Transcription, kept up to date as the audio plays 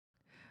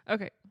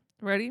Okay,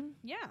 ready?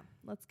 Yeah,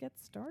 let's get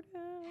started.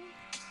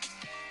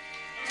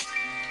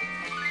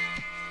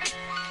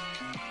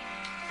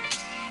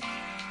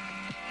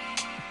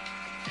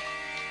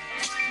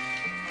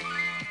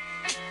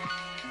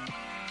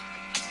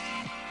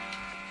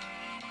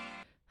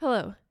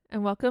 Hello,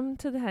 and welcome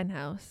to the Hen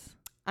House.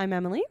 I'm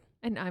Emily,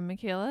 And I'm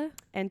Michaela.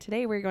 and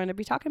today we're going to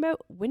be talking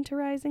about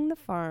winterizing the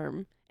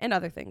farm and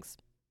other things.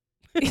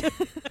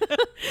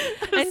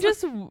 And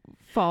just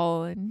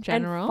fall in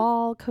general. And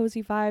fall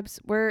cozy vibes.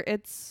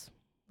 What's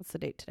the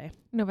date today?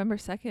 November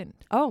 2nd.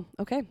 Oh,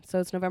 okay. So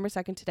it's November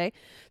 2nd today.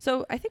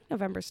 So I think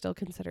November's still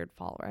considered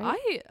fall,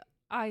 right?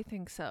 I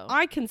think so.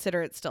 I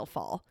consider it still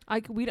fall. I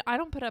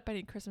don't put up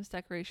any Christmas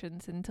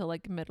decorations until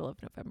like middle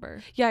of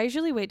November. Yeah, I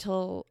usually wait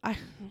till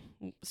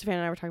Savannah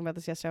and I were talking about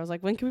this yesterday. I was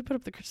like, when can we put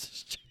up the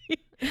Christmas tree?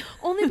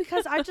 Only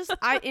because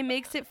it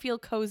makes it feel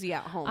cozy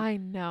at home. I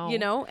know. You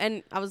know?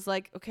 And I was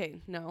like, okay,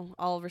 no,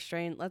 I'll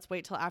restrain. Let's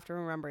wait till after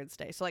Remembrance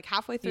Day. So like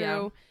halfway through.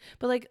 Yeah.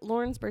 But like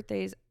Lauren's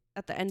birthday is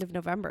at the end of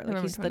November. Like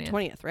November he's 20th. the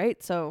 20th,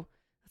 right? So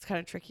that's kind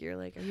of tricky. You're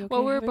like, are you okay?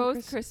 Well, we're having both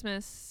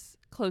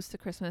close to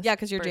Christmas. Yeah,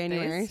 because you're birthdays.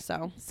 January.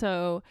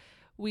 So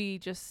we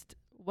just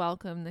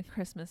welcome the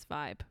Christmas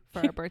vibe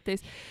for our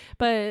birthdays.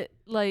 But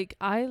like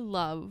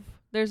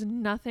there's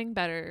nothing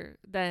better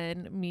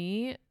than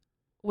me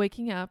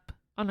waking up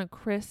on a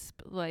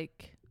crisp,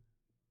 like,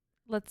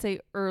 let's say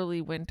early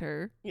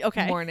winter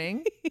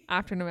morning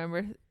after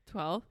November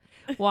 12th,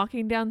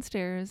 walking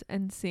downstairs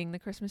and seeing the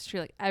Christmas tree.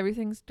 Like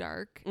everything's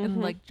dark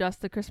and like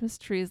just the Christmas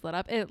tree is lit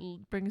up. It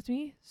brings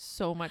me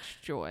so much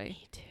joy.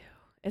 Me too.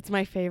 It's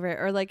my favorite.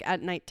 Or like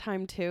at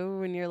nighttime too,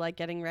 when you're like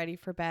getting ready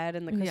for bed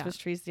and the Christmas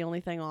tree's the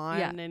only thing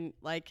on, and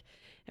like,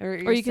 or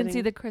you can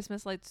see the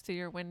Christmas lights through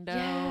your window.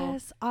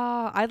 Yes.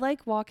 I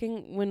like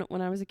walking.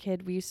 When I was a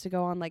kid, we used to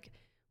go on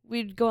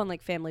we'd go on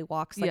like family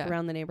walks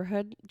around the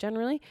neighborhood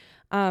generally.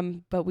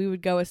 But we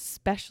would go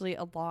especially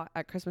a lot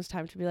at Christmas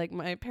time to be like,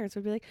 my parents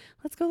would be like,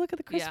 let's go look at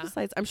the Christmas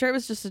lights. I'm sure it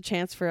was just a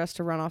chance for us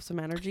to run off some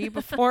energy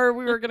before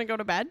we were going to go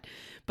to bed.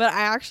 But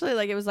I actually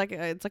it was like,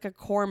 it's like a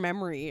core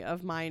memory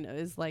of mine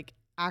is like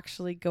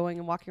actually going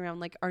and walking around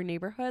like our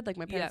neighborhood, like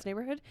my parents'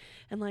 neighborhood,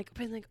 and like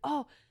being like,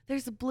 oh,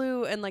 there's a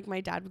blue, and like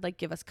my dad would like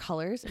give us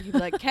colors, and he'd be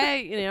like,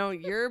 okay,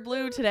 you're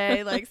blue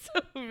today, like,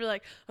 so we'd be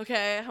like,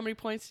 okay, how many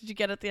points did you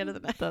get at the end of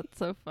the night? That's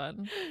so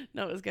fun.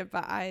 No, it was good,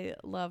 but I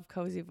love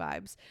cozy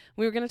vibes.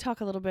 We were going to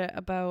talk a little bit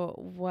about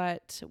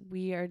what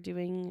we are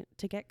doing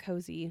to get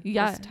cozy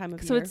this time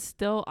of year. So it's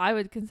still, I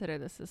would consider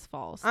this as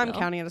fall still. I'm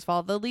counting it as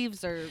fall. The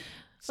leaves are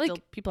still,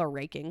 people are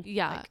raking.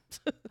 Yeah.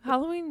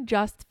 Halloween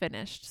just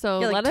finished. So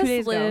let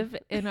us live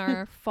in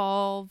our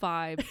fall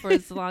vibe for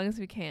as long as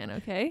we can,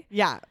 okay?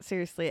 Yeah,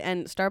 seriously.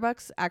 And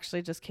Starbucks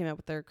actually just came out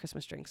with their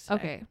Christmas drinks today.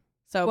 Okay.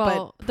 So,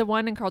 but the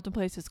one in Carlton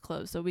Place is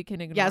closed, so we can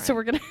ignore it. So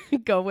we're going to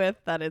go with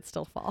that it's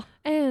still fall.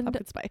 And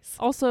pumpkin spice.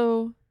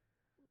 Also,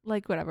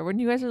 like, whatever. When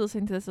you guys are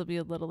listening to this, it'll be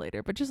a little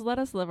later, but just let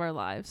us live our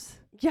lives.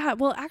 Yeah,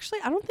 well, actually,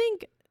 I don't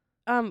think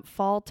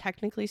fall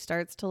technically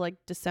starts till like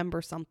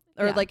December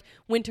like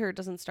winter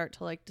doesn't start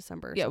till like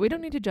December. Yeah, we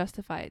don't need to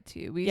justify it to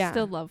you. We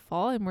still love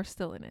fall and we're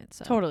still in it.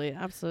 So totally,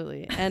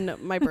 absolutely. And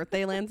my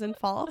birthday lands in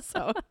fall,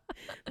 so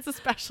it's a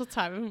special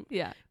time.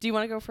 Yeah. Do you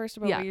want to go first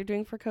about what you're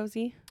doing for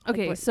cozy?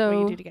 Okay, what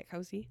you do to get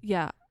cozy?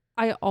 Yeah,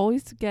 I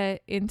always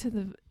get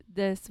into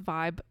this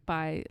vibe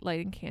by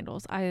lighting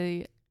candles.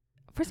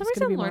 For some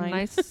reason, Lauren and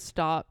I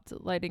stopped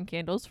lighting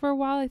candles for a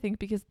while, I think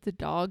because the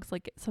dogs,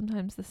 like,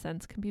 sometimes the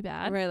scents can be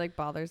bad. Right, like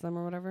bothers them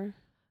or whatever.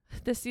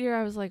 This year,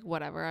 I was like,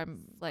 whatever,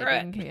 I'm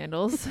lighting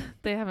candles.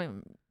 They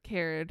haven't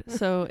cared.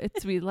 So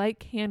we light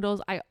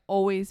candles. I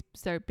always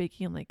start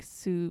baking, like,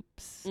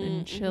 soups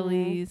and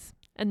chilies.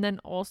 And then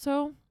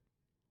also,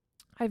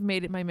 I've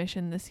made it my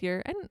mission this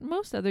year, and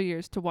most other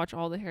years, to watch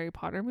all the Harry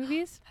Potter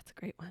movies. That's a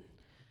great one.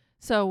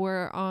 So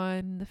we're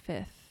on the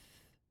 5th.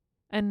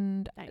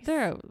 And nice.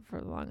 They're out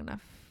for long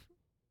enough.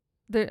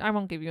 I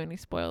won't give you any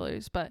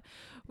spoilers, but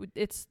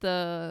it's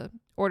the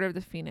Order of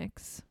the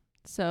Phoenix.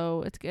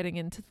 So it's getting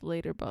into the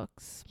later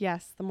books.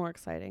 Yes, the more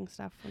exciting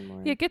stuff.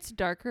 Yeah, it gets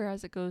darker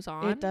as it goes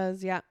on. It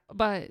does, yeah.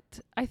 But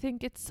I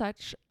think it's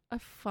such a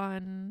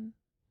fun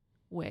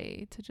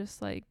way to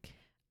just like...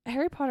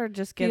 Harry Potter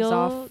just gives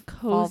off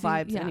fall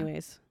vibes yeah.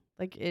 anyways.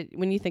 Like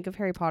when you think of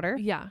Harry Potter.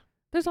 Yeah.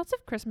 There's lots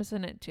of Christmas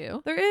in it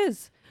too. There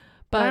is.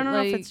 But I don't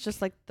know if it's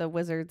just like the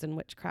wizards and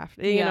witchcraft.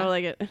 You know,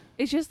 like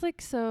it's just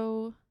like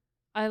so.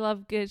 I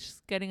love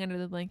just getting under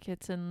the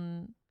blankets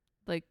and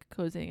like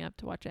cozying up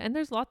to watch it. And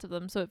there's lots of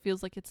them, so it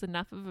feels like it's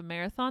enough of a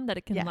marathon that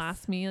it can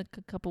last me like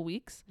a couple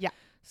weeks. Yeah.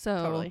 So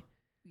totally.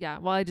 Yeah.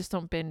 Well, I just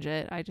don't binge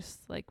it. I just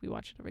we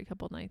watch it every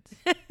couple nights.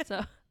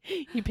 So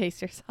you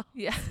pace yourself.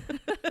 Yeah.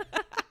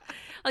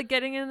 Like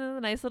getting in a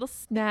nice little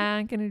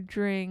snack and a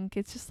drink.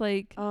 It's just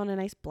like and a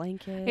nice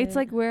blanket. It's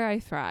like where I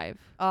thrive.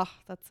 Oh,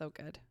 that's so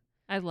good.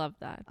 I love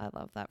that. I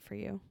love that for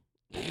you.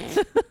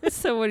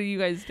 So what are you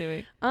guys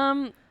doing?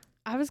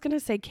 I was going to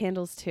say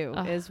candles too,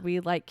 is we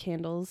light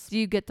candles. Do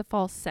you get the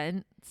fall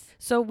scents?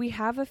 So we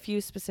have a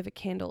few specific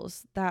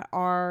candles that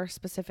are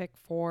specific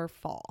for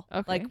fall.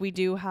 Okay. Like we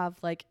do have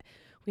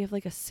we have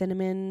like a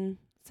cinnamon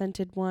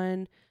scented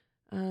one.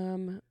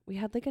 We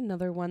had like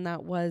another one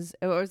that was,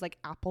 it was like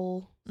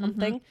apple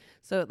something.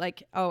 So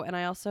like, oh, and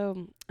I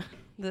also,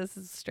 this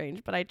is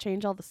strange, but I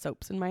change all the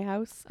soaps in my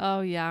house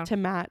Oh yeah. to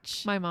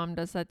match. My mom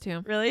does that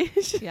too. Really?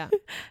 Yeah.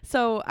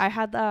 So I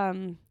had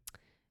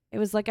it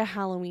was like a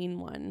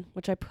Halloween one,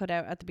 which I put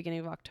out at the beginning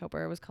of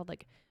October. It was called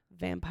like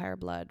Vampire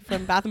Blood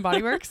from Bath and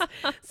Body Works.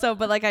 So,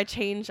 but like I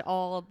change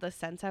all of the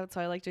scents out. So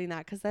I like doing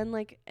that because then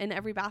like in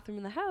every bathroom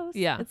in the house,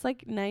 Yeah. it's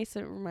like nice.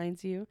 It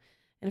reminds you.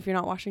 And if you're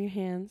not washing your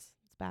hands,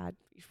 it's bad.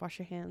 You should wash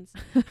your hands.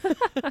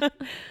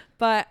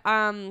 But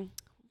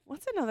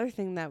what's another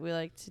thing that we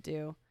like to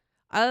do?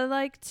 I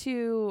like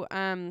to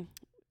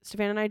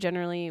Stefan and I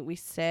generally we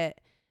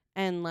sit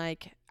and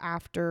like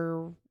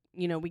after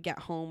we get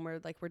home or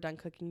like we're done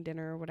cooking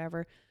dinner or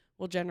whatever,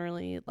 we'll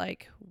generally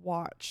like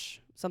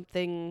watch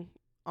something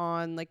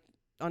on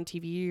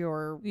TV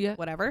or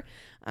whatever.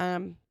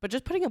 But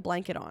just putting a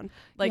blanket on.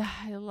 Like yeah,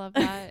 I love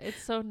that.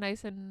 It's so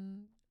nice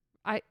and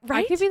I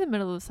Right? could be in the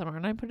middle of summer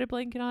and I put a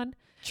blanket on.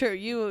 True,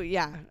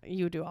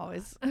 you do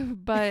always.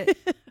 But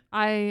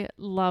I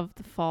love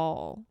the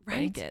fall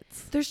Right?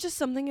 blankets. There's just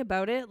something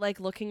about it, like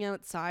looking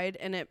outside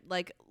and it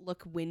like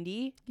look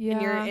windy Yeah.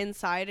 and you're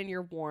inside and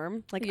you're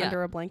warm, like Yeah.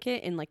 under a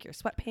blanket in like your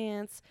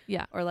sweatpants.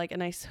 Yeah. Or like a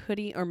nice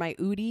hoodie or my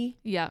Oodie.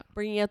 Yeah.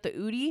 Bringing out the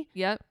Oodie.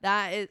 Yep.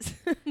 That is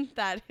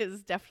that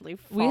is definitely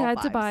fall We had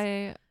vibes. to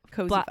buy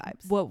Cozy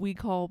vibes. what we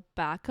call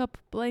backup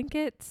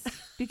blankets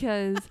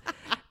because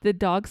the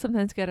dogs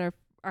sometimes get our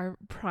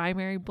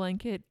primary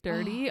blanket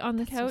dirty on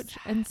the that's so couch,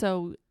 and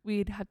so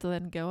we'd have to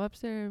then go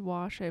upstairs,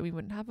 wash it. We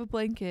wouldn't have a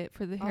blanket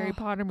for the Harry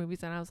Potter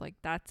movies, and I was like,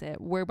 that's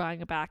it, we're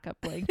buying a backup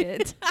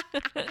blanket.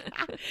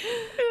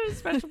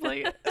 Special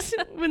blanket.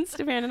 When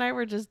Stefan and I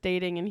were just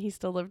dating and he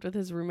still lived with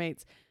his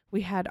roommates,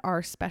 we had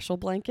our special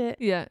blanket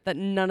Yeah. that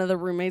none of the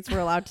roommates were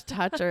allowed to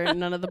touch or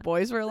none of the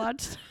boys were allowed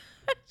to touch.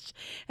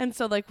 And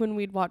so like when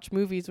we'd watch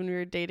movies when we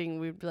were dating,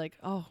 we'd be like,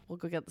 oh, we'll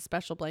go get the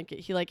special blanket.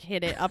 He like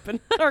hid it up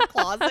in our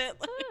closet.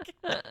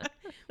 Like,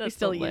 we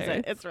still use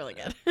it. It's really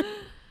good.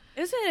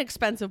 It's an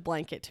expensive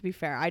blanket, to be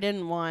fair. I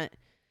didn't want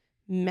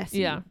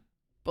messy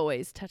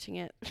boys touching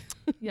it.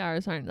 Yeah,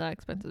 ours aren't that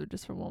expensive. They're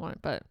just from Walmart,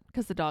 but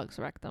because the dogs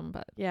wreck them.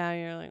 But yeah,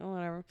 you're like, oh,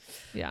 whatever.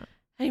 Yeah.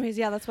 Anyways,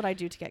 yeah, that's what I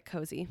do to get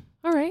cozy.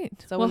 All right.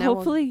 So well, now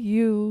hopefully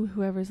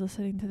whoever's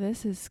listening to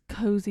this, is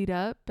cozied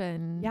up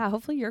and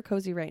hopefully you're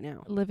cozy right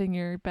now, living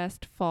your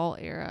best fall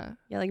era.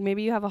 Yeah, like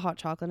maybe you have a hot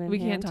chocolate in We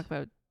hand. can't talk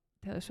about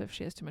Taylor Swift.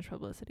 She has too much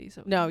publicity.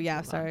 So No,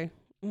 yeah, sorry.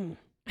 All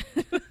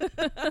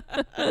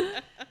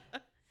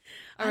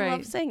I right.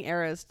 love saying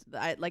eras.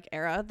 I like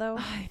era though,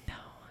 I know.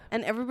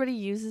 and everybody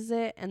uses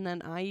it, and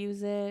then I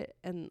use it,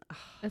 and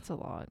It's a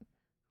lot.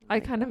 I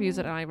kind of use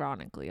it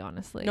ironically,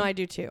 honestly. No, I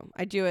do too.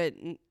 I do it.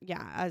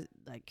 Yeah,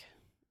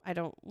 I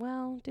don't.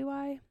 Well, do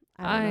I?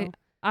 I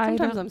don't know.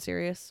 Sometimes I'm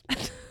serious.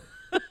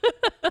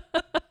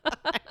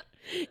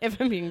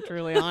 If I'm being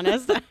truly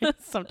honest, I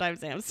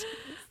sometimes am.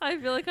 I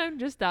feel like I'm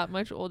just that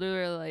much older.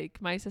 Where, like,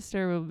 my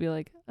sister will be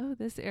like, "Oh,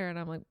 this era," and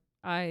I'm like,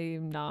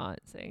 "I'm not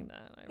saying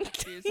that. I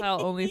refuse.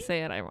 I'll only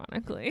say it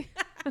ironically."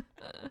 I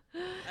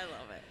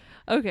love it.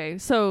 Okay,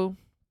 so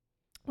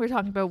we're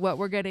talking about what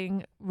we're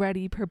getting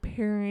ready,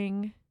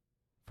 preparing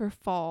for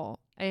fall,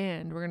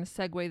 and we're going to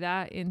segue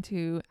that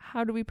into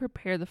how do we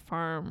prepare the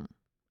farm,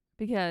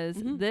 because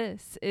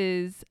this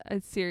is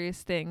a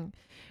serious thing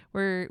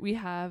where we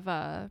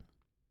have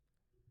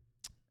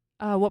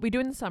what we do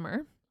in the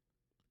summer,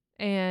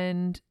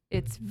 and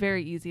it's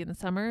very easy in the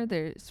summer.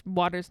 There's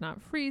water's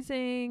not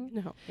freezing.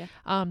 No,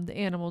 yeah. The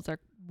animals are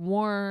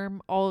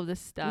warm, all of this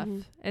stuff.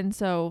 And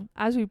so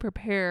as we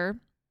prepare,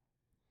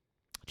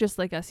 just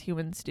like us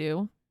humans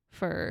do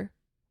for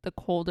the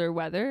colder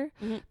weather,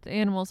 the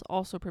animals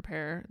also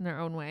prepare in their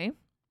own way,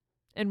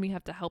 and we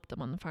have to help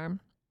them on the farm.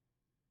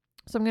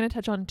 So I'm going to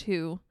touch on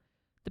two,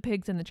 the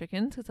pigs and the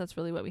chickens, because that's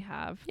really what we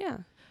have. Yeah.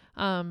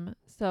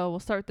 So we'll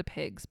start with the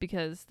pigs,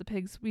 because the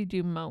pigs we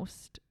do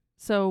most.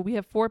 So we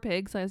have 4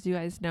 pigs, as you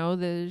guys know.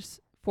 There's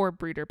 4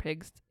 breeder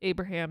pigs,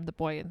 Abraham, the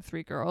boy, and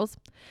 3 girls.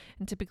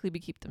 And typically we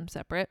keep them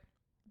separate.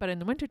 But in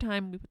the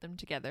wintertime, we put them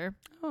together.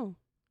 Oh,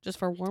 just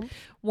for warmth?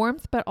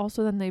 Warmth, but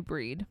also then they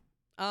breed.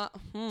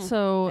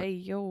 So,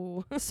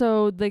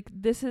 so like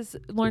this is,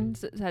 Lauren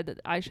said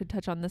that I should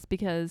touch on this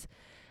because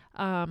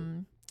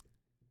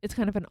it's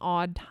kind of an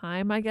odd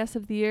time, I guess,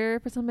 of the year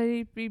for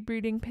somebody to be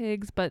breeding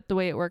pigs. But the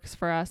way it works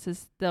for us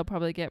is they'll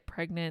probably get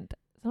pregnant.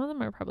 Some of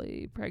them are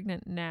probably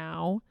pregnant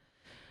now.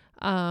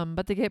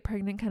 But they get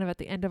pregnant kind of at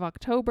the end of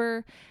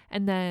October,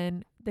 and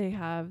then they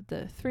have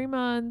the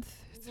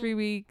 3-month, 3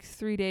 weeks,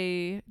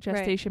 3-day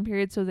gestation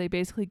period. So they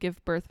basically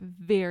give birth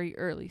very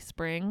early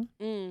spring.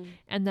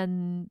 And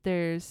then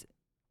there's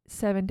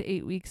 7 to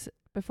 8 weeks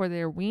before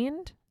they're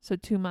weaned. So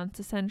 2 months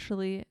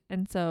essentially.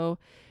 And so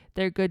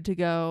they're good to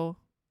go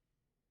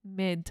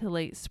mid to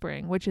late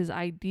spring, which is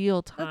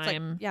ideal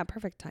time. That's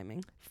perfect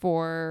timing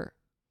for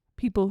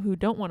people who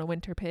don't want to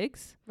winter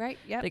pigs. Right.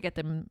 Yeah. They get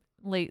them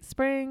late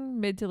spring,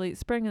 mid to late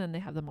spring, and then they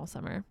have them all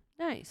summer.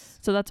 Nice.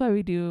 So that's why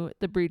we do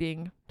the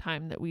breeding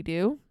time that we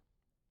do.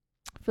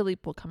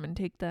 Philippe will come and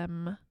take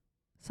them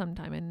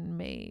sometime in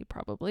May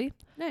probably.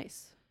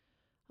 Nice.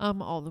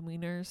 All the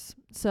wieners.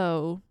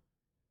 So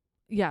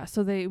yeah,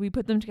 so we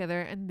put them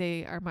together and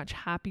they are much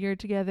happier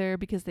together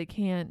because they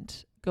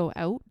can't go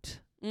out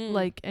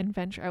and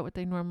venture out what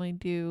they normally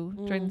do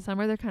during the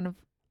summer. They're kind of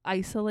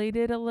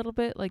isolated a little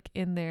bit, like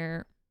in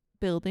their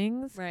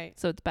buildings. Right.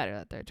 So it's better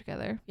that they're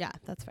together. Yeah,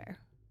 that's fair.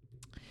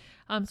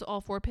 So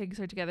all 4 pigs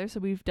are together. So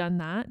we've done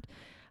that.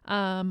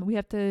 We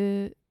have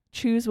to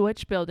choose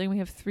which building. We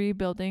have 3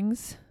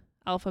 buildings,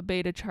 Alpha,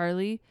 Beta,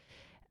 Charlie.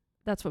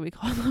 That's what we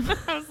call them.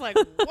 I was like,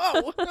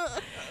 whoa.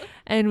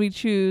 And we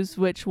choose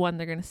which one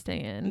they're going to stay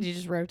in. Did you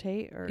just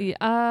rotate? Or?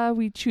 Yeah,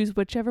 we choose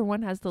whichever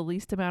one has the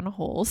least amount of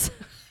holes,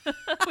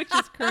 which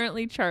is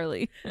currently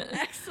Charlie.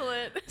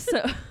 Excellent.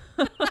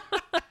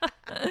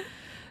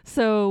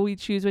 So we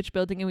choose which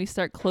building and we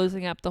start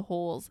closing up the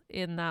holes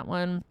in that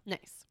one.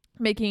 Nice.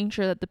 Making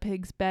sure that the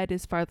pig's bed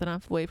is far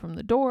enough away from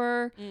the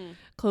door.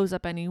 Close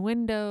up any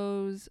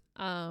windows.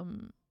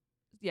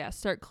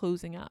 Start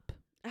closing up.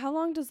 How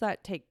long does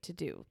that take to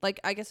do? Like,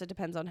 I guess it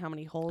depends on how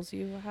many holes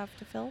you have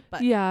to fill.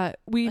 But yeah,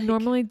 we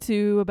normally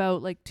do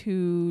about like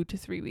 2 to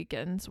 3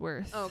 weekends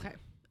worth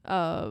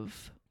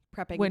of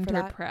prepping winter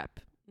for that? prep.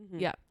 Mm-hmm.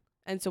 Yeah.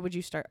 And so would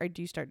you start, or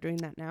do you start doing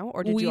that now?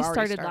 Or did we you already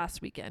started start?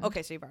 last weekend.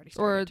 Okay, so you've already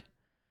started. Or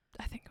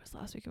I think it was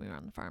last weekend we were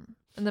on the farm.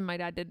 And then my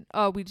dad did,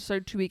 we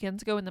started 2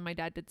 weekends ago and then my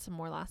dad did some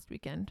more last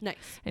weekend. Nice.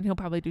 And he'll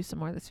probably do some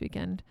more this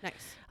weekend.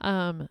 Nice.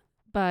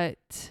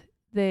 But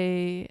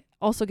they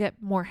also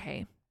get more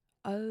hay.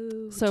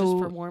 Oh, so just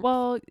for warmth?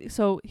 Well,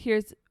 so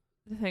here's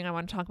the thing I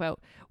want to talk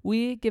about.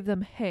 We give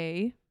them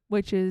hay,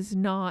 which is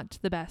not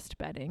the best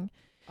bedding.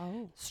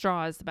 Oh.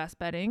 Straw is the best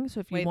bedding. So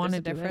if you want to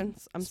do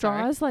difference? it,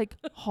 straw is like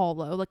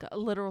hollow, like a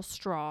literal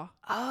straw.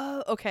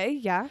 Oh, okay.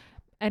 Yeah.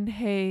 And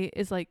hay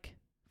is like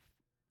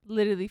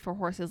literally for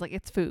horses, like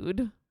it's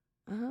food.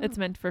 Oh. It's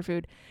meant for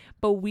food.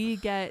 But we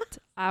get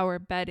our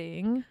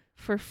bedding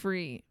for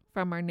free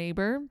from our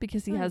neighbor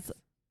because he has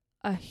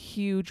a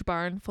huge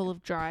barn full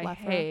of dry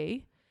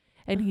hay.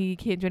 And he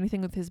can't do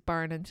anything with his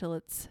barn until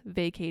it's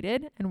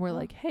vacated. And we're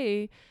like,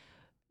 hey,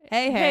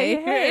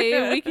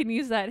 we can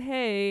use that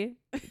hay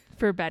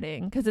for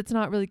bedding because it's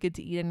not really good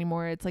to eat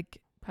anymore. It's like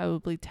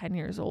probably 10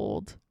 years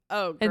old.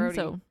 Oh, grody. And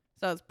so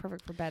it's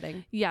perfect for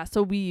bedding. Yeah,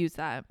 so we use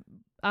that.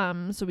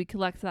 So we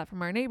collect that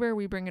from our neighbor.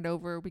 We bring it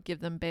over. We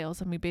give them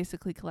bales, and we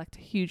basically collect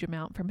a huge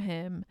amount from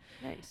him.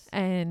 Nice.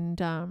 And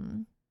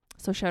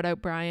so shout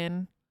out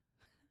Brian.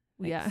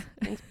 Thanks. Yeah.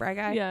 Thanks, Bri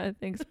guy. Yeah,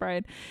 thanks,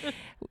 Brian.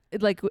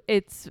 Like,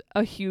 it's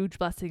a huge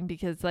blessing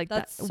because, like,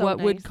 that's that so what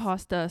nice. would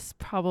cost us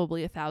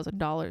probably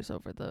 $1,000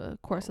 over the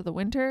course of the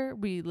winter,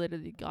 we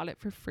literally got it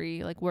for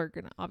free. Like, we're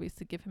gonna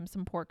obviously give him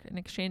some pork in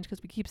exchange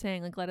because we keep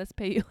saying, like, let us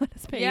pay you,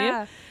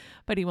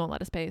 but he won't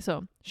let us pay.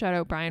 So shout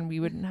out Brian. We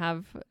wouldn't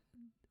have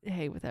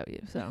hay without you.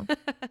 So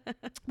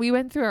we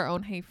went through our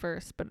own hay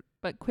first,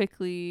 but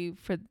quickly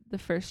for the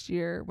first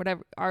year,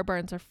 whatever, our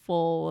barns are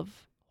full of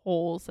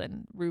holes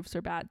and roofs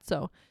are bad,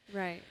 so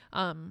right,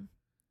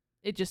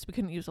 it just, we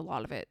couldn't use a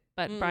lot of it,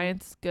 but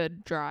Brian's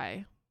good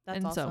dry.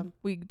 That's awesome. So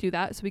we do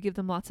that. So we give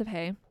them lots of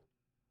hay,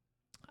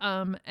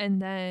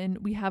 and then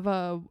we have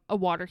a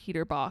water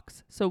heater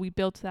box. So we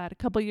built that a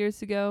couple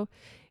years ago.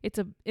 It's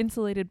a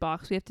insulated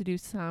box. We have to do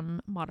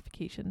some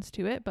modifications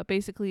to it, but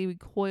basically we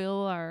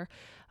coil our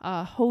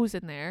hose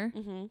in there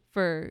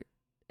for,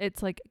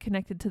 it's like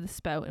connected to the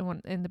spout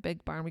in the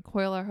big barn. We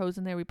coil our hose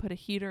in there. We put a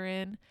heater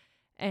in,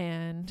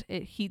 and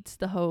it heats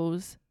the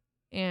hose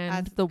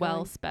and the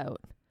well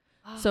spout.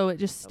 So it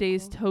just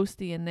stays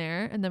toasty in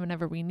there. And then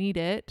whenever we need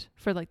it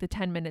for like the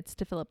 10 minutes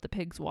to fill up the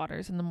pig's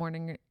waters in the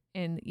morning or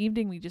in the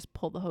evening, we just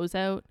pull the hose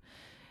out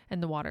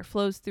and the water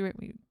flows through it.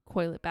 We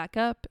coil it back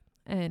up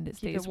and it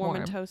stays warm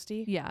and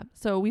toasty. Yeah.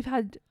 So we've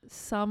had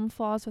some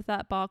flaws with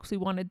that box. We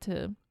wanted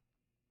to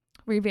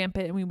revamp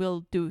it and we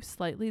will do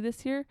slightly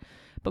this year,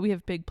 but we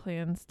have big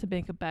plans to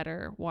make a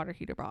better water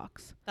heater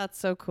box. That's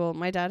so cool.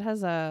 My dad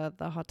has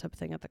the hot tub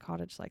thing at the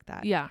cottage like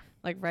that. Yeah.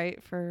 Like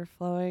right for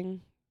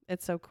flowing.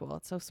 It's so cool.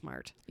 It's so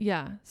smart.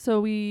 Yeah.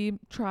 So we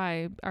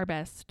try our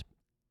best.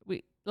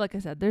 Like I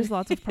said, there's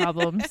lots of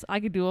problems. I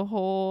could do a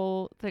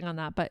whole thing on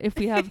that, but if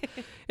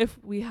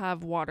we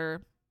have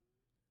water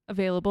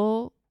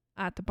available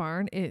at the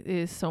barn, it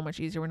is so much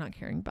easier. We're not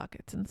carrying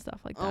buckets and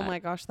stuff like that. Oh my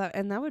gosh, that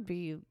would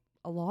be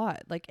a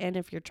lot. Like, and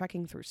if you're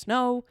trekking through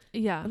snow.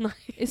 Yeah.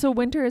 So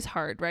winter is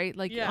hard, right?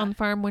 Like yeah. On the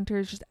farm, winter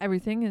is just,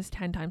 everything is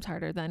 10 times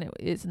harder than it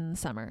is in the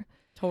summer.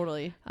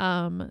 Totally.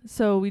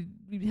 So we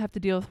have to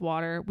deal with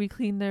water. We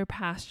clean their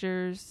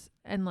pastures,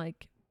 and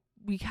like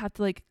we have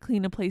to like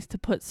clean a place to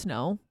put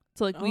snow.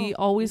 So like we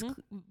always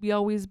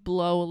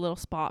blow a little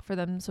spot for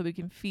them so we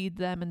can feed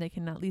them, and they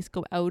can at least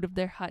go out of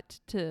their hut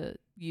to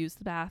use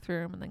the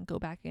bathroom and then go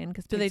back in.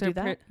 Because do they do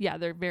that? Yeah,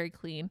 they're very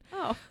clean.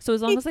 Oh, so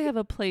as long as they have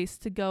a place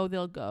to go,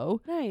 they'll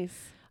go.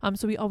 Nice.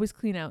 So we always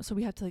clean out. So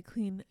we have to like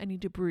clean any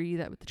debris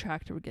that with the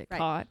tractor would get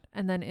caught,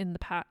 and then in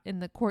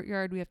the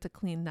courtyard we have to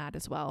clean that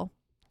as well.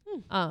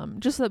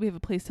 Just so that we have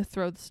a place to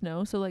throw the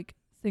snow. So like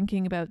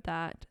thinking about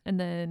that, and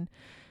then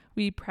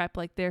we prep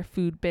like their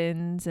food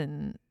bins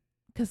and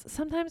because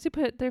sometimes we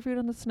put their food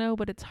on the snow,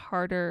 but it's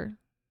harder.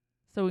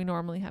 So we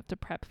normally have to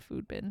prep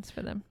food bins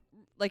for them.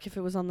 Like if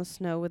it was on the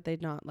snow, would they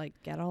not like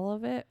get all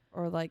of it,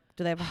 or like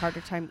do they have a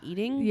harder time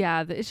eating?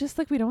 Yeah, it's just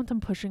like we don't want them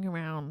pushing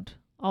around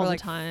all or, the like,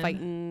 time,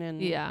 fighting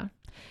and Yeah,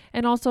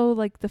 and also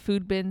like the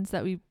food bins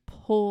that we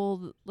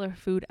pull their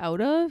food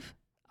out of.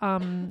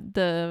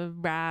 The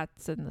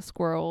rats and the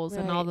squirrels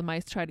and all Right. the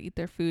mice try to eat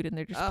their food, and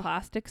they're just Ugh.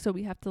 plastic. So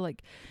we have to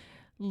like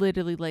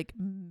literally like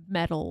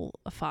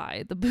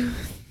metalify the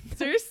booth.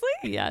 Seriously?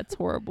 Yeah, it's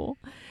horrible.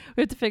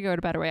 We have to figure out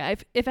a better way.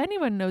 If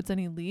anyone knows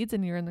any leads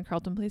and you're in the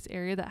Carlton Place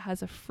area that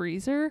has a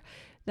freezer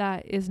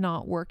that is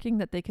not working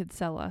that they could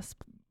sell us,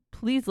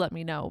 please let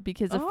me know,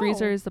 because a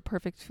freezer Oh. is the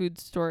perfect food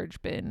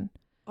storage bin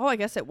Oh, I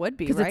guess it would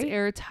be, because right? it's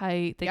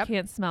airtight. They Yep.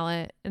 can't smell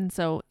it, and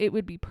so it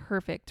would be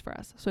perfect for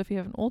us. So if you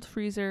have an old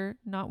freezer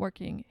not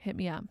working, hit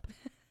me up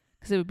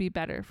because it would be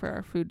better for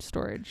our food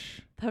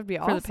storage That would be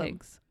for awesome. the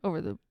pigs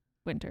over the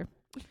winter.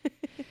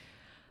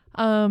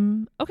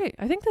 Okay,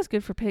 I think that's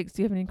good for pigs.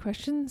 Do you have any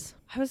questions?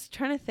 I was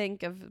trying to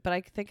think of, but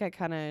I think I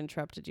kind of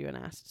interrupted you and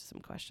asked some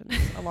questions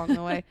along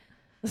the way.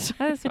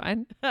 That's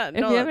fine. If No,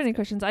 you have that's any good.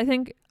 questions, I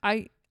think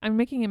I'm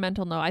making a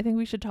mental note. I think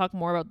we should talk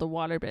more about the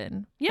water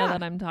bin. Now Yeah.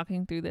 that I'm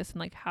talking through this and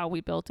like how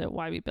we built it,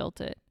 why we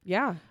built it,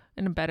 Yeah,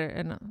 in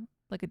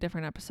like a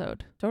different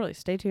episode. totally.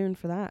 Stay tuned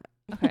for that.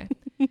 Okay.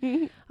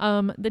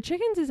 The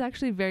chickens is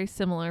actually very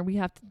similar. We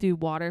have to do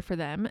water for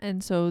them,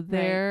 and so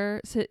their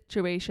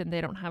situation,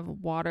 they don't have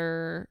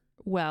water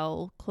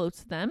well close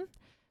to them.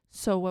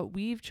 So what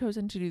we've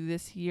chosen to do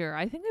this year,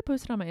 I think I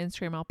posted on my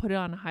Instagram, I'll put it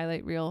on a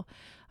highlight reel.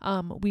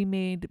 We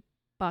made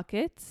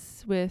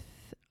buckets with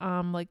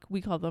like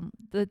we call them,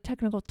 the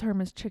technical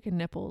term is chicken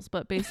nipples,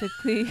 but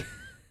basically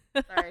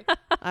Sorry,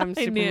 I'm I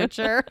super knew.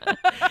 mature.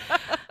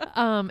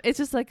 It's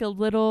just like a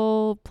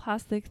little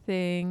plastic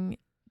thing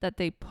that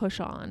they push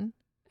on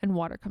and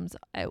water comes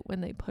out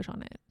when they push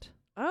on it.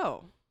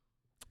 Oh,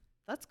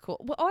 that's cool.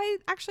 Well, I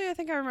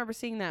think I remember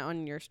seeing that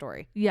on your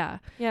story. Yeah.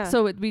 Yeah.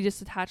 So we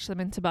just attach them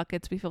into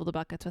buckets. We fill the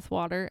buckets with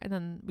water, and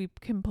then we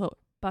can put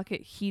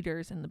bucket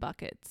heaters in the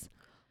buckets.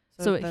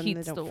 So it then they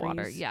heats don't the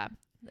water. freeze. Yeah.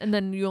 And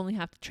then you only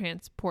have to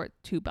transport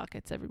 2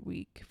 buckets every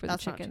week for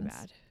That's the not too chickens.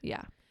 bad.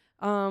 Yeah.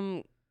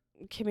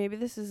 Okay, maybe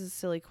this is a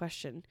silly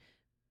question,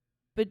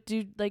 but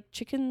do like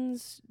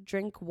chickens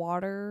drink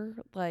water?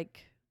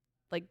 Like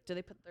do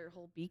they put their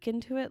whole beak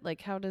into it?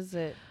 Like how does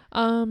it?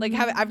 Like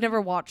I've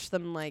never watched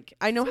them. Like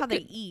I know It's a how they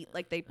good- eat.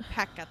 Like they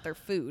peck at their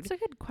food. It's a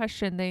good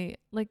question. They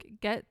like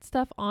get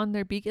stuff on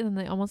their beak and then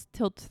they almost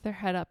tilt their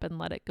head up and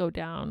let it go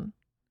down.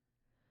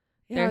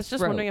 Yeah, I their was just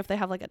throat. wondering if they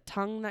have like a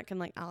tongue that can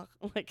like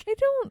like I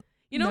don't.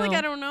 like No.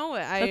 I don't know.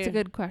 That's a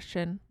good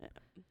question.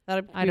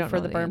 That'll be I don't for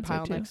know the the burn answer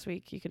pile to. next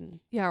week. You can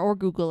Yeah, or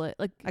Google it.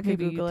 Like I can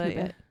maybe Google it.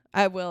 YouTube Yeah.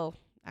 I will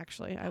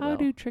actually. I How will.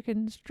 do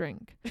chickens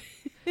drink?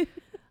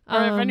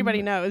 Or if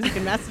anybody knows, you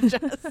can message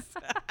us.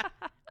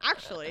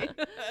 Actually.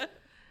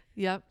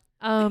 Yep.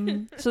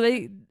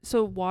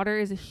 So water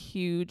is a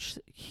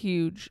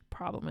huge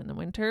problem in the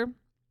winter.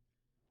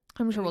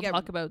 I'm sure we we'll get-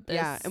 talk about this.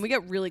 Yeah, and we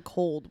get really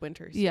cold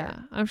winters. Yeah,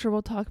 here. I'm sure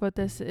we'll talk about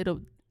this.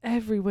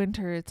 Every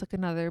winter it's like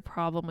another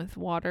problem with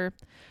water.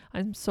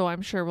 I'm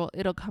sure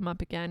it'll come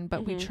up again,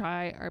 but we Mhm.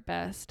 try our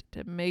best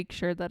to make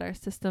sure that our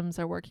systems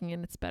are working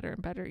and it's better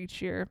and better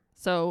each year.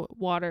 So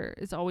water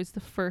is always the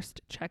first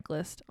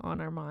checklist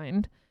on our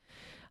mind.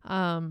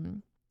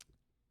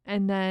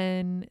 And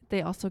then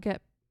they also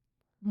get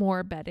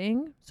more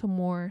bedding, so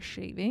more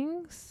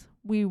shavings.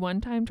 We one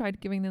time tried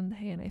giving them the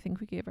hay, and I think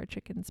we gave our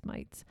chickens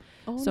mites.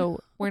 Oh, So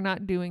we're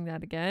not doing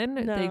that again.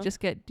 They No. just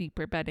get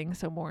deeper bedding,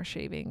 so more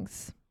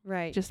shavings,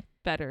 right. just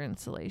better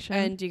insulation.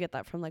 And do you get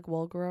that from like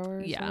wool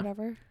growers Yeah. or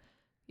whatever?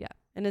 Yeah.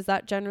 And is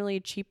that generally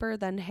cheaper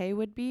than hay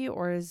would be,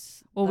 or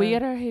is well, we the-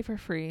 get our hay for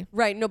free.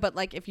 right? No, but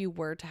like if you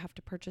were to have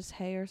to purchase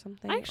hay or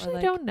something, I or, actually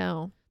like, don't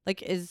know.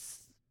 Like, is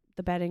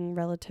the bedding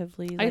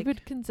relatively? I Like,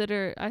 would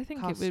consider. I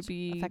think it would cost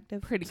be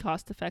effective? pretty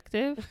cost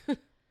effective.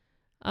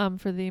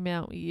 For the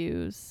amount we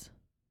use,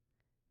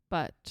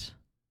 but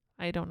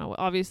I don't know.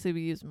 Obviously,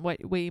 we use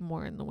way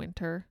more in the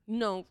winter,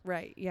 no,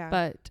 right? Yeah,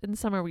 but in the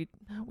summer we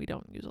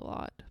don't use a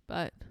lot.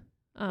 But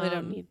they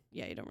don't need.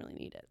 Yeah, you don't really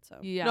need it. So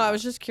yeah. No, I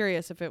was just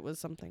curious if it was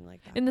something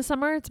like that. In the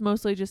summer, it's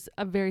mostly just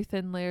a very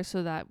thin layer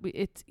so that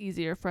it's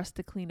easier for us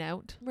to clean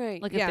out.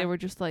 right. Like yeah. if they were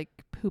just like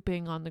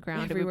pooping on the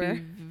ground, it Everywhere.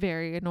 would be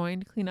very annoying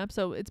to clean up.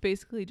 So it's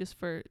basically just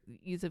for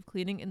ease of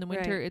cleaning. In the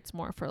winter, Right. it's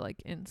more for like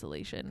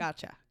insulation.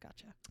 Gotcha.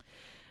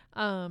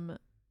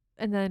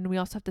 And then we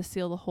also have to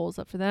seal the holes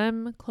up for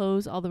them,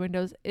 close all the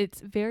windows.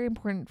 It's very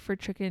important for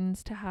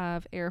chickens to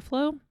have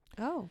airflow.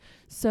 Oh,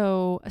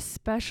 So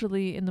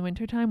especially in the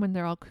wintertime when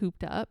they're all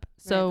cooped up.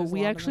 So there's a we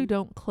lot of actually them.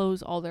 don't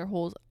close all their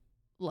holes.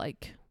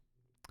 Like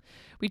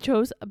we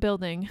chose a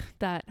building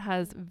that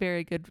has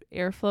very good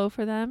airflow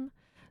for them.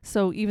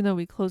 So even though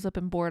we close up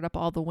and board up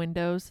all the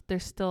windows,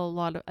 there's still a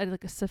lot of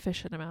like a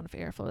sufficient amount of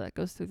airflow that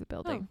goes through the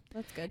building. oh,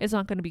 that's good. It's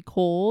not going to be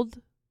cold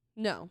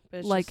No, but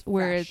it's like just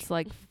where fresh. it's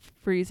like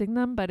freezing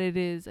them, but it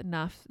is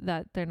enough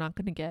that they're not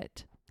going to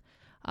get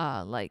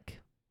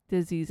like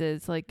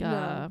diseases like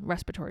No.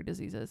 respiratory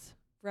diseases.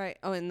 Right.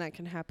 Oh, and that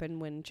can happen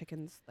when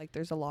chickens, like,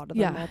 there's a lot of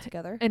them all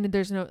together. And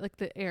there's no, like,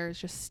 the air is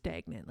just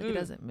stagnant. Like, it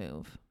doesn't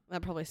move.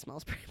 That probably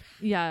smells pretty bad.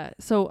 Yeah.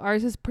 So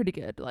ours is pretty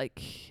good.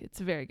 Like, it's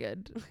very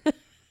good.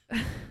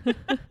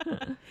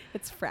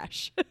 It's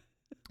fresh.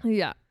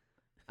 Yeah.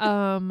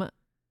 And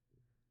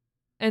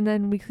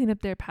then we clean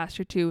up their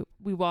pasture too.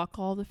 We walk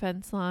all the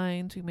fence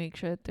lines. We make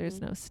sure that there's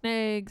no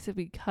snags. If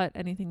we cut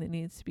anything that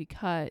needs to be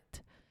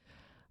cut.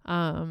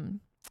 And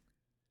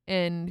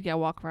yeah,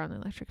 walk around the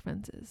electric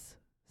fences.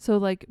 So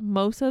like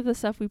most of the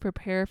stuff we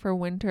prepare for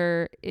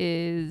winter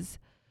is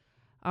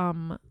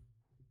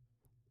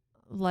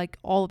like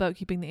all about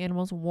keeping the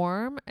animals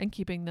warm and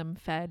keeping them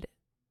fed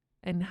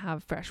and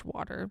have fresh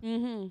water.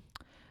 Mm-hmm.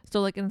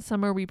 So like in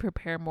summer we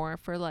prepare more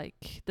for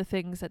like the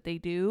things that they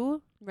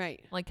do.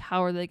 Right. Like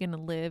how are they going to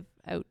live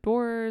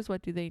outdoors?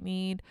 What do they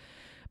need?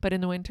 But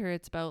in the winter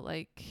it's about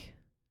like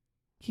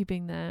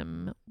keeping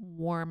them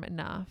warm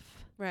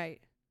enough. Right.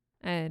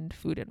 And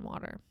food and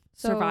water.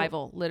 So,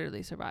 survival,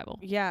 literally survival.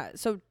 Yeah.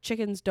 So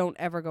chickens don't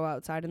ever go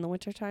outside in the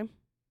wintertime?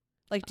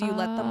 Like, do you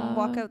let them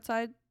walk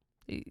outside?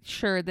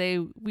 Sure,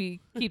 we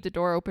keep the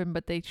door open,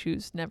 but they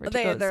choose never to go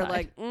outside. They're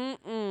like,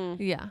 mm-mm.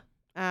 Yeah.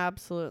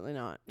 Absolutely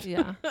not.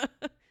 Yeah.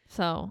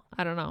 So,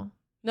 I don't know.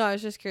 No, I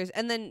was just curious.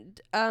 And then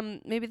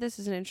maybe this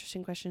is an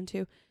interesting question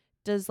too.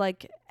 Does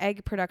like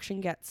egg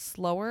production get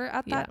slower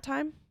at that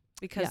time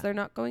because they're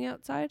not going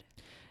outside?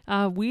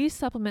 We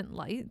supplement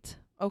light.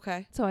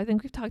 Okay. So I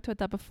think we've talked about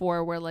that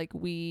before where like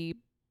we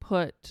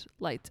put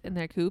lights in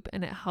their coop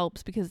and it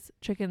helps because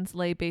chickens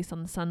lay based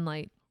on the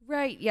sunlight.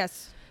 Right.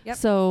 Yes. Yep.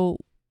 So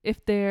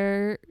if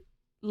they're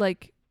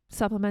like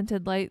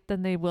supplemented light,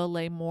 then they will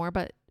lay more,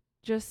 but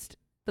just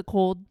the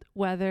cold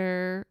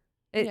weather,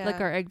 like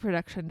our egg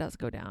production does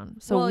go down.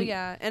 So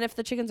and if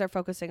the chickens are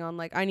focusing on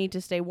like I need to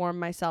stay warm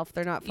myself,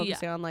 they're not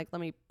focusing on like let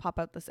me pop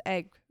out this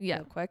egg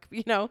real quick,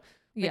 you know.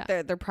 Like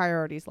their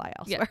priorities lie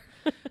elsewhere.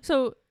 Yeah.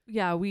 So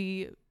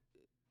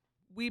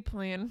we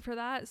plan for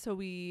that, so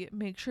we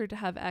make sure to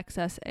have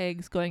excess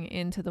eggs going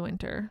into the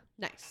winter.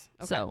 Nice.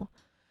 Okay.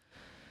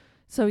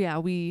 So yeah,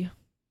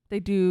 they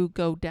do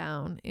go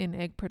down in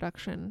egg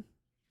production.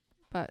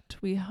 But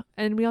we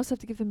also have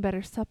to give them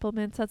better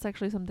supplements. That's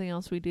actually something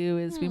else we do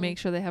is we make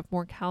sure they have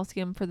more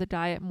calcium for the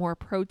diet, more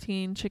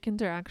protein.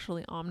 Chickens are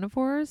actually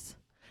omnivores.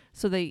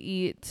 So they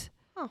eat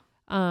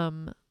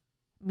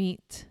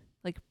meat,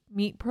 like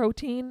meat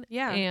protein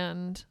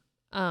and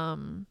I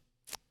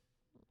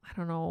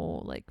don't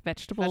know, like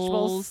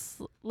vegetables.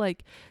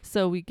 Like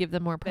so we give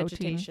them more protein.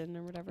 Vegetation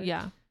or whatever.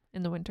 Yeah,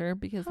 in the winter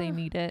because they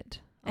need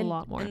it a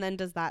lot more. And then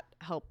does that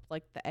help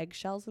like the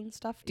eggshells and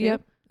stuff too?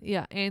 Yep.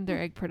 Yeah, and their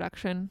egg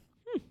production.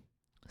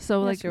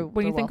 So like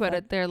when you think about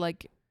it, they're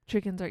like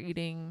chickens are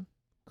eating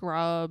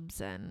grubs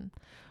and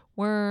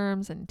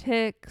worms and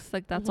ticks.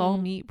 Like that's all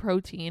meat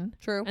protein.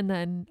 True. And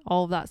then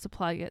all of that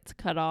supply gets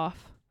cut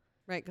off.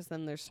 Right, because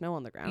then there's snow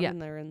on the ground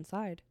and they're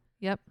inside.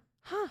 Yep.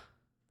 Huh.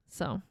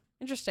 So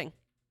interesting.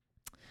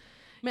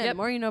 Man, the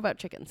more you know about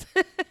chickens.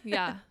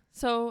 Yeah.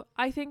 So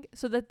I think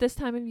that this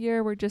time of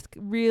year we're just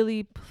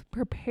really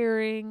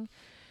preparing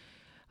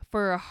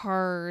for a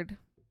hard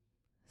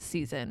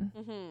season.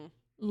 Mm-hmm.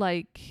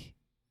 Like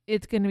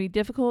it's going to be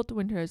difficult.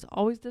 Winter is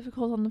always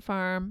difficult on the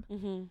farm.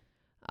 Mm-hmm.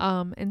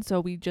 And so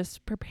we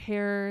just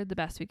prepare the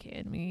best we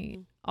can. We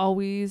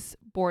always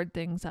board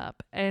things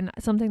up. And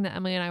something that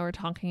Emily and I were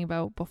talking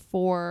about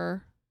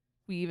before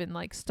we even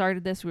like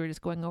started this, we were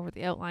just going over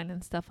the outline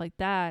and stuff like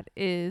that,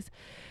 is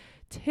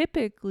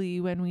typically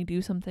when we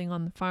do something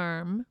on the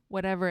farm,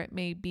 whatever it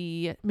may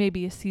be,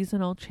 maybe a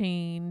seasonal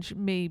change,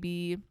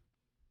 maybe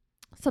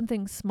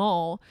something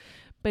small,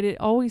 but it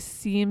always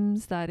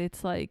seems that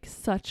it's like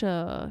such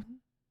a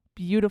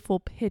beautiful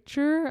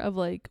picture of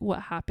like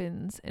what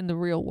happens in the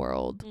real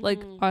world,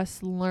 like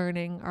us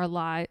learning our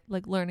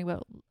learning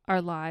about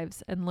our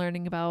lives and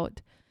learning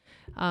about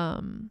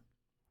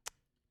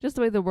just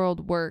the way the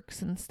world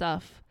works and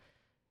stuff.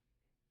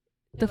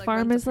 The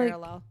farm is like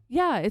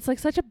it's like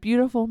such a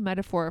beautiful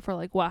metaphor for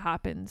like what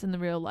happens in the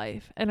real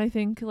life. And I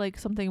think like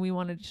something we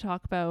wanted to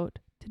talk about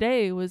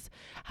today was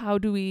how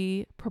do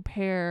we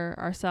prepare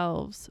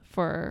ourselves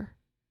for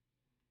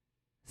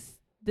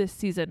this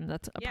season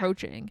that's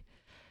approaching.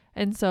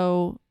 And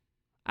so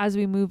as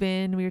we move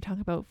in, we were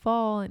talking about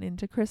fall and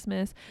into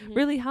Christmas,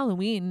 really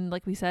Halloween,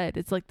 like we said,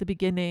 it's like the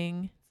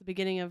beginning. It's the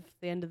beginning of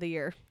the end of the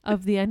year.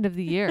 Of the end of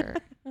the year.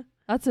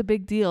 That's a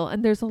big deal.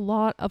 And there's a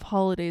lot of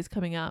holidays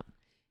coming up.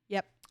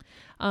 Yep.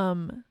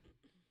 And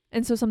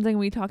so something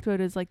we talked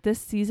about is like this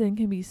season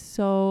can be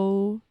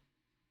so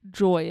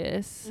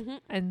joyous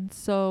and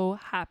so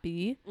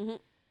happy,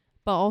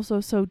 but also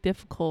so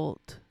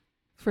difficult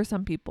for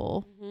some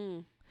people.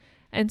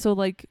 And so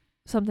like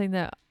something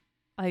that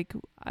like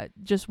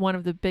just one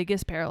of the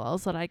biggest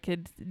parallels that I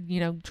could,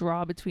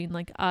 draw between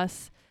like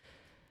us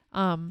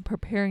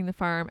preparing the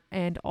farm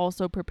and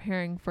also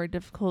preparing for a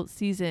difficult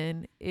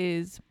season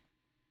is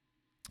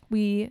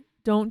we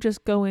don't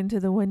just go into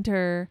the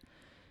winter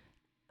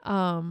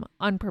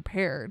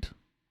unprepared,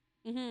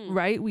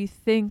 right? We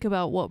think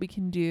about what we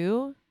can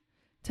do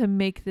to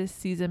make this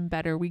season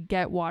better. We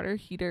get water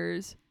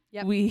heaters.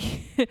 Yep.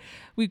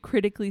 We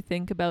critically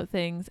think about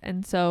things,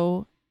 and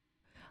so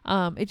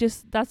it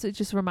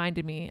just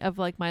reminded me of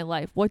like my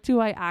life. What do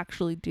I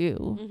actually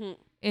do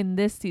in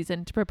this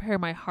season to prepare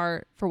my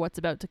heart for what's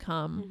about to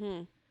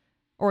come?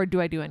 Or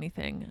do I do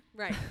anything?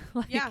 Right.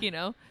 Like, you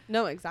know?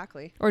 No,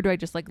 exactly. Or do I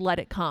just like let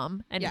it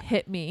come and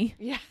hit me?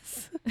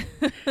 Yes.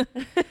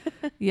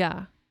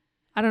 Yeah.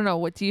 I don't know.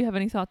 What do you have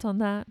any thoughts on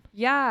that?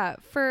 Yeah,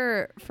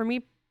 for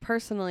me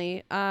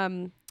personally,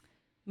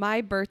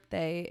 my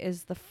birthday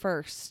is the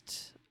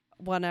first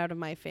one out of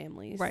my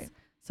families. Right.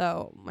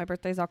 So my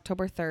birthday is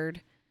October 3rd.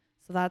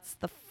 So that's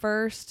the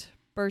first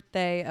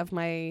birthday of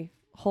my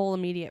whole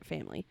immediate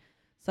family.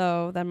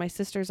 So then my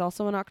sister's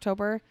also in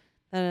October.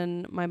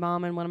 Then my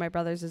mom and one of my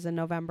brothers is in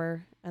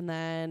November. And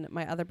then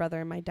my other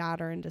brother and my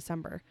dad are in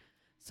December.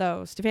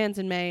 So Stefan's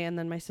in May, and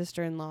then my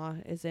sister-in-law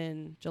is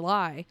in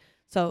July.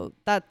 So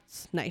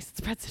that's nice. It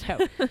spreads it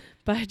out.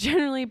 But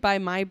generally by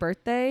my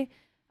birthday,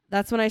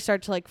 that's when I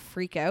start to like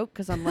freak out,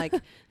 because I'm like,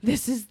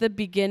 this is the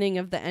beginning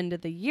of the end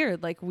of the year.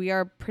 Like, we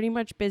are pretty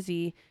much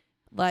busy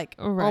like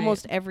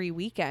almost every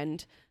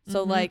weekend.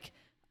 So like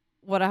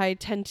what I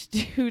tend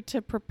to do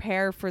to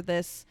prepare for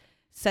this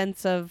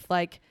sense of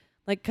like,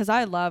 because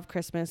I love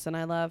Christmas and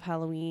I love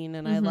Halloween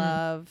and I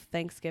love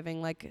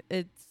Thanksgiving. Like,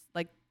 it's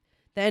like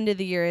the end of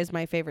the year is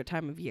my favorite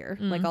time of year.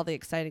 Like, all the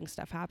exciting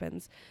stuff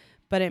happens.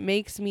 But it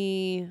makes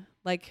me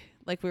like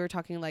we were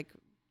talking, like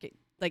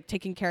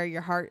taking care of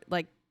your heart,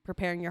 like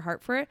preparing your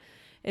heart for it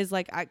is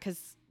like,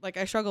 because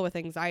I struggle with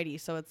anxiety.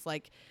 So it's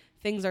like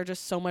things are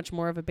just so much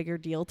more of a bigger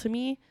deal to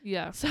me.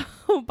 Yeah. So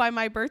by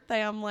my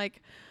birthday, I'm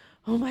like,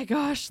 oh my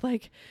gosh,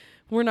 like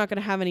we're not going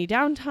to have any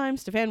downtime.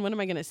 Stefan, when am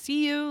I going to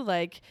see you?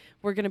 Like,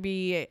 we're going to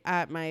be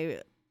at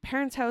my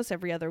parents' house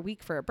every other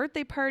week for a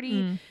birthday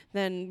party.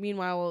 Then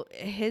meanwhile,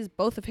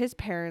 both of his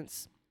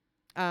parents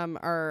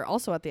are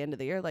also at the end of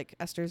the year, like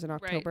Esther's in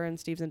October and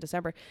Steve's in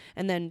December.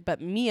 And then,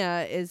 but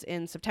Mia is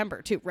in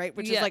September too, right?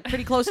 Which is like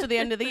pretty close to the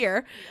end of the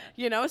year,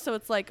 you know? So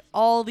it's like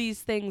all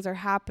these things are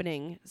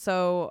happening.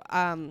 So,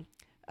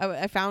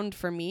 I found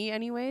for me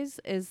anyways,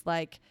 is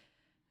like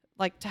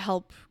to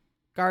help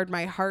guard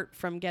my heart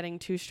from getting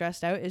too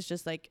stressed out is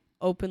just like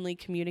openly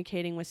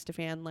communicating with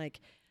Stefan, like,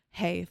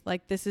 hey,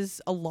 like this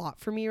is a lot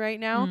for me right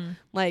now.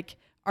 Like,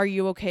 are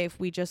you okay if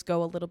we just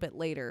go a little bit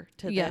later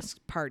to this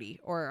party?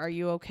 Or are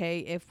you okay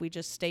if we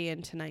just stay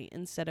in tonight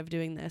instead of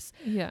doing this?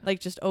 Yeah. Like,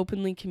 just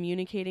openly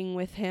communicating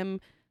with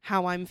him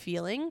how I'm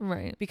feeling.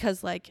 Right.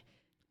 Because like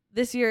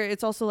this year,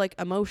 it's also like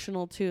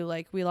emotional too.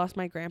 Like, we lost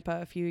my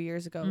grandpa a few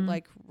years ago,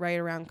 like right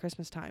around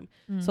Christmas time.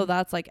 So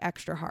that's like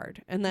extra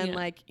hard. And then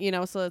like, you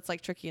know, so it's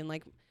like tricky. And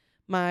like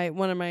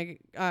one of my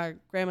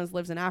grandmas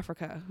lives in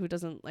Africa who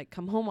doesn't like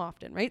come home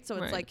often. Right. So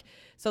it's like,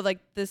 so like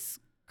this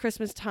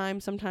Christmas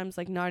time, sometimes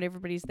like not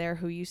everybody's there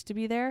who used to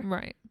be there.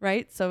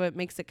 Right. So it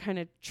makes it kind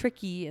of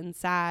tricky and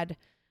sad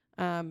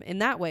in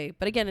that way.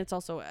 But again, it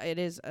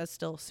is a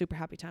still super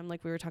happy time.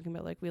 Like we were talking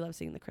about, like we love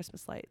seeing the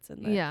Christmas lights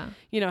and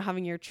you know,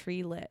 having your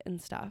tree lit and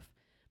stuff.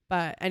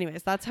 But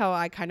anyways, that's how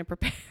I kind of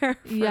prepare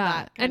for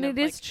that. And it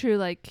is true.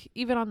 Like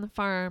even on the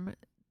farm,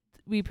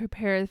 we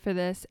prepare for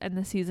this and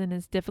the season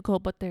is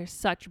difficult, but there's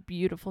such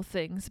beautiful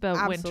things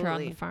about winter on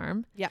the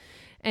farm. Yeah.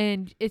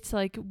 And it's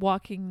like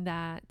walking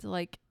that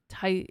like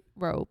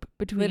tightrope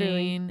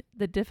between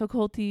the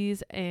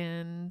difficulties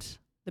and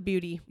the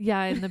beauty.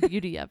 Yeah, and the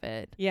beauty of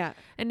it. Yeah.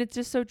 And it's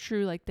just so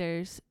true. Like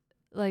there's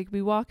like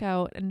we walk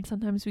out and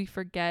sometimes we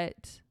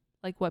forget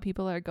like what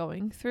people are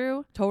going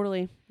through.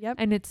 Totally. Yep.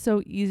 And it's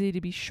so easy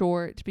to be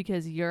short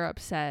because you're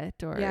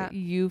upset or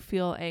you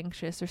feel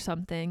anxious or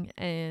something,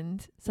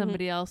 and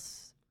somebody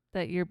else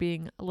that you're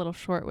being a little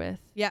short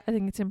with. Yeah. I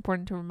think it's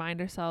important to remind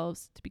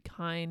ourselves to be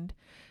kind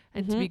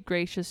and to be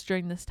gracious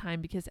during this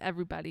time, because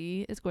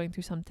everybody is going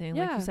through something.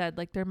 Like you said,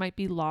 like there might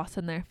be loss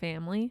in their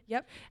family.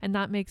 Yep. And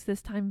that makes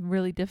this time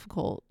really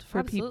difficult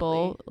for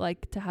people,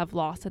 like to have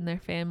loss in their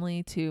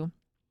family, to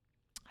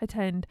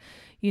attend,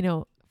 you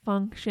know,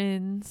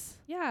 functions.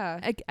 Yeah.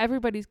 Like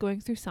everybody's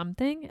going through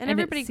something. And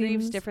everybody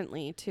grieves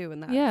differently too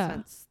in that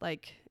sense.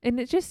 Like, and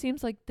it just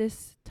seems like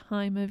this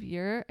time of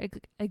year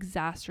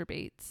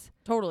exacerbates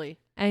totally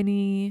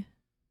any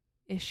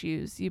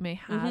issues you may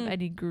have,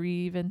 any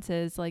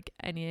grievances, like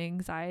any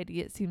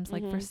anxiety. It seems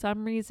like for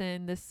some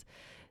reason this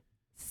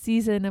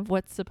season of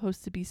what's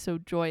supposed to be so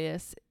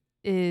joyous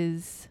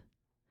is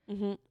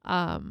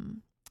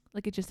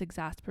like it just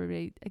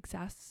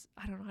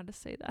I don't know how to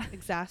say that.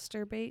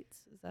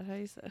 Exacerbates? Is that how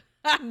you say?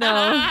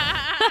 No.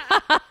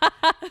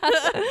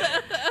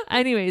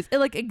 Anyways, it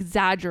like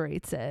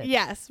exaggerates it.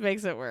 Yes,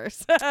 makes it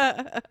worse.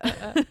 I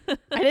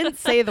didn't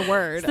say the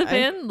word.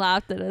 Stefan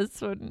laughed at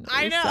us when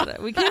we said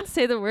it. We can't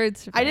say the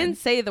words. I didn't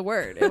say the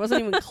word. It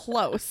wasn't even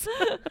close.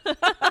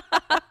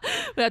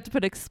 We have to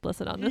put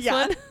explicit on this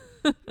one.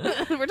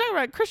 We're talking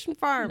about Christian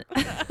farm.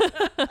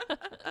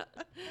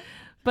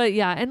 But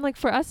yeah, and like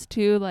for us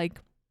too, like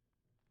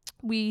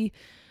we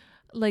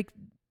like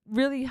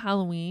really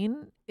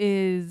Halloween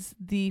is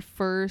the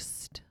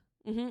first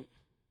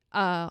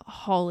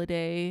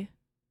holiday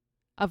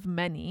of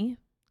many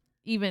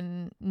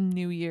even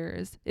New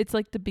Year's. It's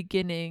like the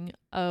beginning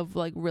of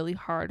like really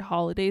hard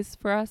holidays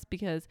for us,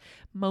 because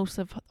most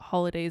of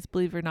holidays,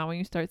 believe it or not, when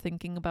you start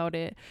thinking about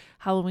it,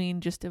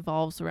 Halloween just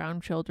evolves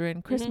around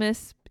children.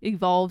 Christmas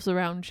evolves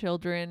around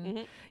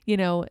children. You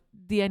know,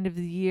 the end of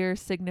the year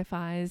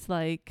signifies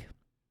like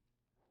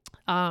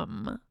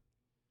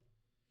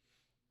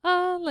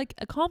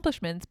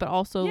accomplishments, but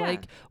also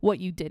like what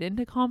you didn't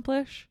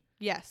accomplish.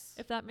 Yes.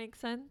 If that makes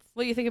sense.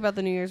 What do you think about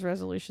the New Year's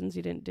resolutions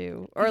you didn't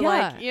do? Or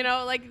like, you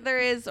know, like there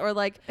is, or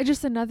like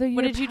just another year.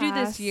 What did you do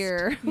this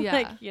year? Yeah.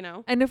 Like, you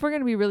know. And if we're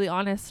going to be really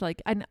honest,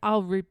 like, and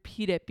I'll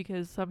repeat it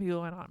because some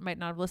people might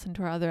not have listened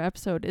to our other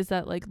episode, is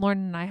that like Lauren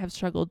and I have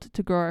struggled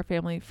to grow our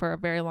family for a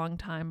very long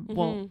time.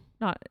 Well,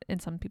 not in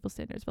some people's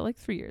standards, but like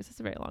 3 years is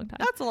a very long time.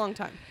 That's a long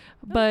time.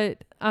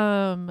 But,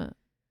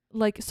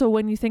 like, so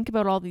when you think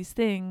about all these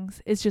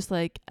things, it's just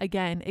like,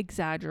 again,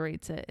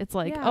 exaggerates it. It's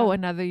like, oh,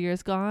 another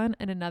year's gone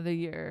and another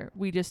year.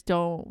 We just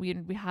don't, we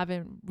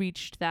haven't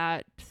reached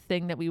that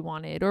thing that we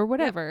wanted or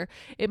whatever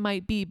it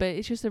might be. But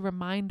it's just a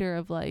reminder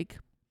of like,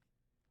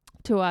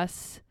 to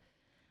us,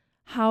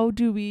 how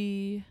do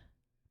we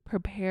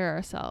prepare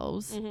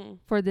ourselves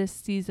for this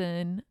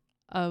season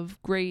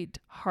of great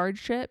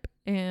hardship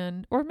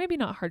and, or maybe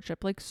not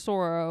hardship, like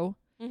sorrow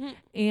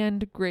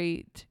and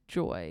great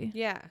joy.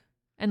 Yeah.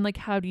 And like,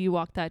 how do you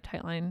walk that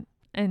tight line?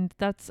 And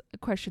that's a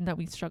question that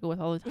we struggle with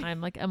all the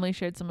time. Like Emily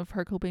shared some of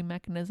her coping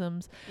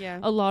mechanisms. Yeah.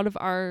 A lot of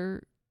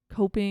our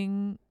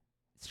coping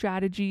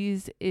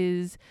strategies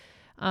is,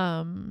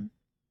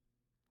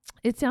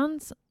 it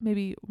sounds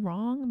maybe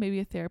wrong. Maybe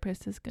a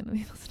therapist is going to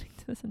be listening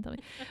to this and tell me,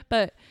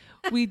 but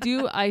we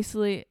do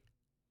isolate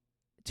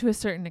to a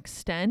certain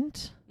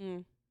extent.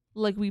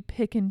 Like we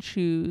pick and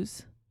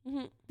choose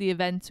the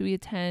events we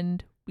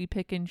attend. We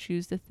pick and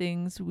choose the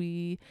things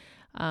we,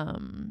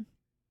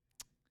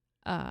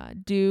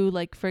 do.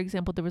 Like, for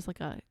example, there was like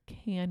a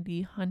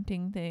candy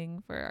hunting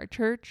thing for our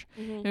church,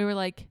 and we were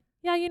like,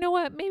 yeah, you know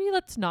what, maybe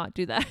let's not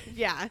do that.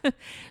 Yeah.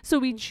 So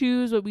we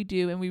choose what we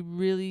do, and we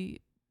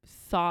really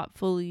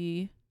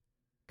thoughtfully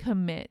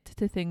commit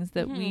to things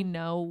that we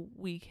know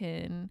we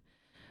can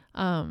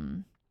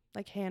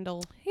like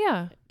handle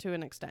to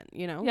an extent,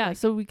 you know. Like,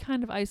 so we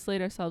kind of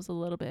isolate ourselves a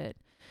little bit,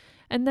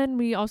 and then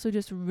we also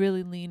just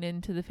really lean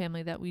into the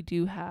family that we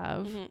do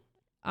have.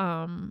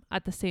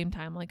 At the same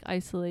time, like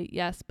isolate,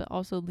 yes, but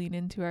also lean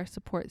into our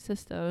support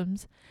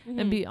systems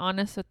and be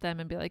honest with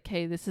them and be like,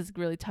 hey, this is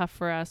really tough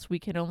for us. We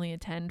can only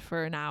attend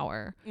for an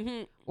hour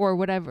or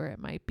whatever it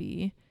might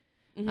be.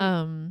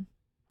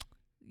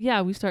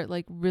 We start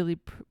like really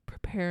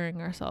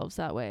preparing ourselves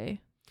that way.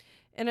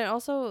 And it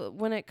also,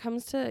 when it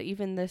comes to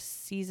even this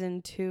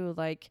season too,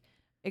 like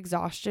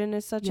exhaustion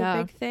is such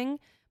a big thing.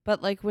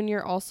 But like when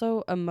you're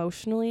also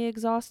emotionally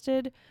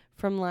exhausted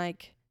from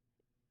like,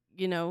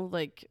 you know,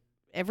 like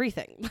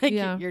everything, like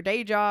your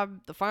day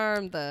job, the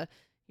farm, the,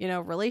 you know,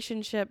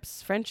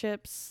 relationships,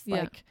 friendships,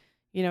 like,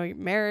 you know, your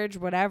marriage,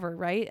 whatever.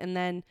 Right. And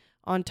then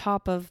on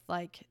top of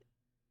like,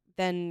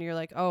 then you're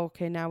like, oh,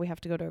 okay, now we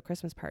have to go to a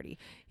Christmas party.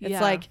 It's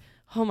like,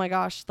 oh my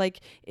gosh, like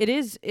it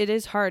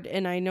is hard.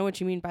 And I know what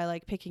you mean by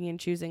like picking and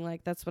choosing.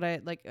 Like that's what I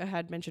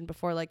had mentioned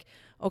before. Like,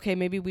 okay,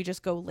 maybe we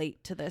just go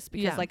late to this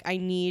because like I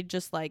need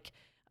just like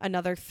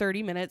another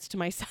 30 minutes to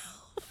myself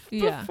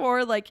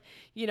before like,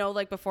 you know,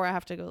 like before I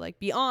have to go like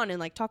be on and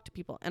like talk to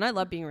people. And I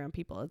love being around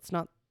people. It's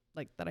not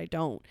like that I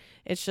don't.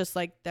 It's just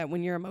like that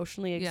when you're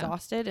emotionally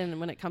exhausted and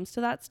when it comes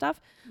to that stuff,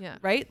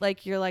 right?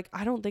 Like you're like,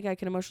 I don't think I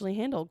can emotionally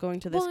handle going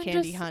to this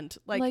candy hunt.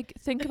 Like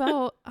think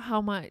about how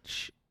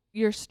much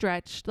you're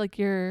stretched. Like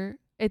you're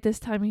at this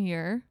time of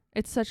year,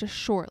 it's such a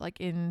short,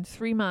 like in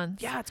 3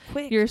 months. Yeah, it's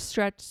quick. You're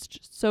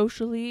stretched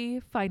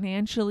socially,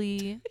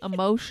 financially,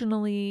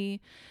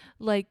 emotionally,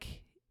 like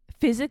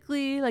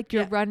physically, like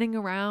you're running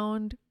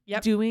around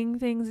doing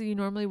things that you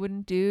normally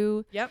wouldn't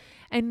do.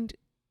 And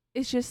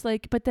it's just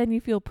like, but then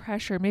you feel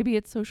pressure. Maybe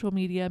it's social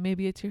media,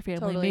 maybe it's your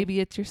family, maybe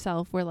it's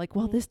yourself, where like,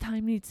 well, this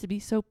time needs to be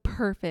so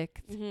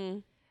perfect.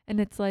 And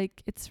it's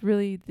like, it's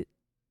really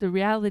the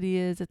reality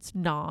is it's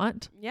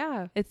not.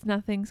 It's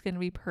nothing's going to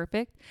be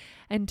perfect.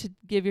 And to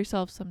give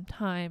yourself some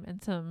time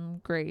and some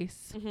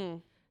grace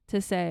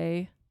to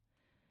say,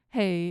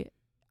 hey,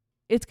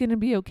 it's going to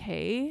be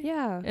okay.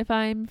 If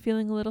I'm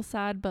feeling a little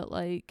sad, but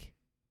like,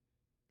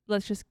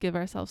 let's just give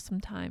ourselves some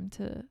time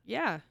to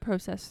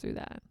process through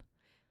that.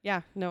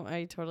 Yeah, no,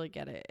 I totally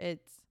get it.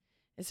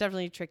 It's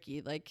definitely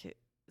tricky. Like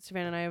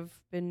Savannah and I have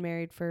been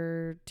married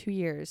for 2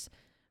 years.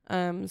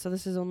 So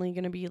this is only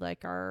going to be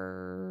like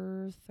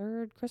our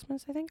third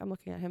Christmas, I think. I'm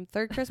looking at him.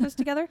 Third Christmas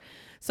together.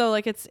 So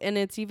like it's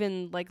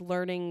even like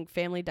learning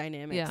family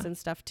dynamics and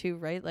stuff too,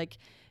 right? Like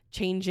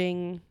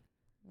changing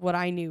what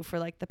I knew for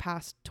like the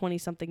past 20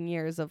 something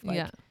years of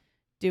like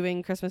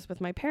doing Christmas with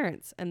my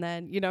parents. And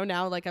then, you know,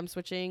 now like I'm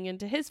switching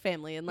into his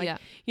family and like,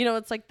 you know,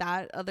 it's like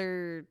that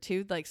other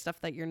too, like stuff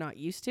that you're not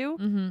used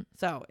to.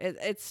 So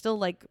it's still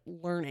like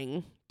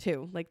learning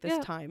too, like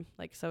this time.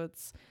 Like, so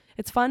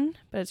it's fun,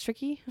 but it's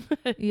tricky.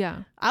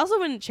 I also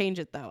wouldn't change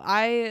it though.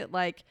 I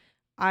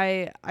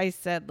I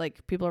said,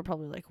 like, people are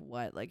probably like,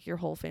 what? Like, your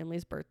whole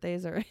family's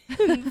birthdays are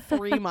in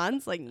 3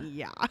 months? Like,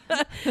 yeah.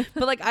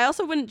 But, like, I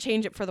also wouldn't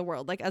change it for the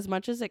world. Like, as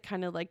much as it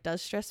kind of, like, does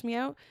stress me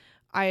out,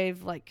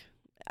 I've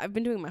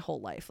been doing it my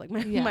whole life. Like,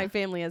 my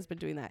family has been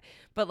doing that.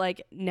 But,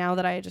 like, now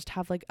that I just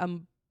have, like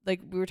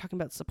we were talking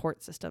about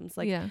support systems.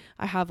 Like,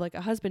 I have, like,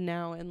 a husband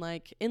now and,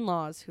 like,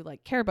 in-laws who,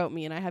 like, care about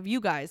me. And I have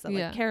you guys that,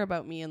 like, care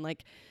about me and,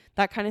 like,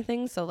 that kind of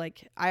thing. So,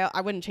 like,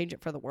 I wouldn't change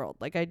it for the world.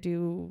 Like, I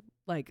do,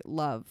 like,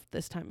 love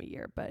this time of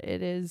year, but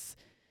it is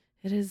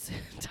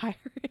tiring.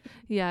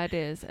 Yeah, it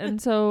is.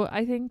 And so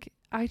I think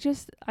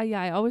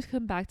I always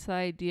come back to the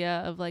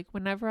idea of, like,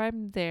 whenever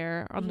I'm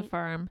there on the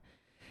farm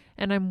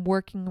and I'm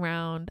working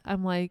around,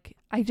 I'm like,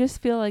 I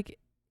just feel like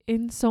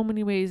in so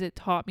many ways it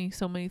taught me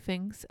so many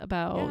things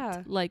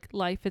about like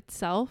life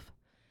itself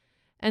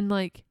and,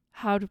 like,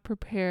 how to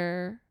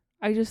prepare.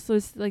 I just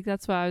was like,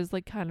 that's what I was,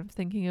 like, kind of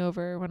thinking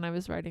over when I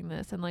was writing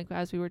this, and, like,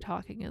 as we were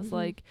talking, is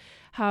like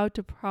how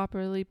to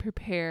properly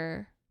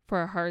prepare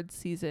for a hard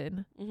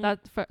season. That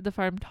the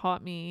farm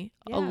taught me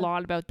a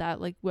lot about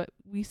that, like what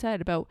we said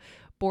about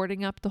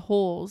boarding up the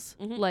holes,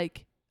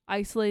 like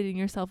isolating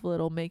yourself a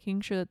little,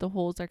 making sure that the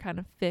holes are kind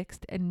of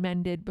fixed and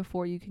mended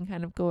before you can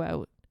kind of go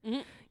out,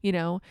 you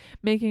know,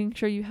 making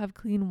sure you have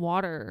clean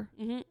water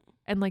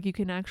and, like, you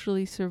can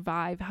actually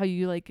survive, how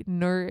you, like,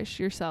 nourish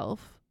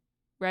yourself.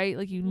 Right?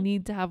 Like, you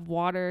need to have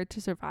water to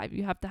survive.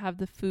 You have to have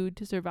the food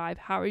to survive.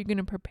 How are you going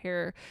to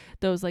prepare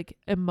those, like,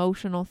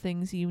 emotional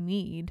things you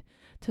need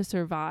to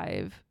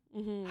survive?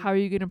 How are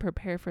you going to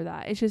prepare for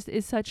that?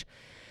 It's such,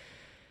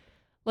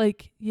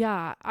 like,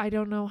 I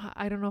don't know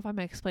if I'm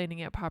explaining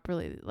it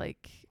properly,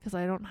 like, because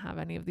I don't have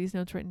any of these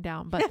notes written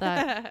down, but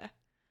that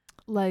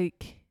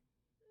like,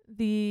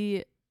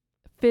 the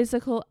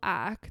physical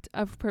act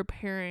of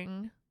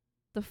preparing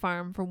the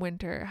farm for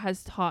winter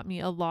has taught me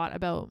a lot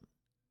about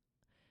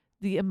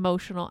the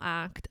emotional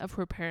act of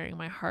preparing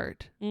my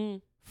heart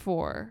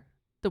for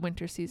the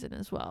winter season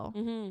as well.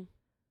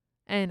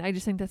 And I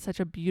just think that's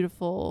such a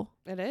beautiful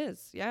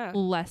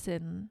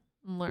lesson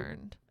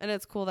learned. And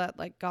it's cool that,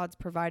 like, God's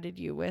provided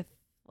you with,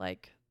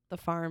 like, the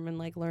farm and,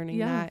 like, learning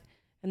that,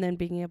 and then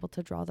being able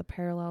to draw the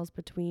parallels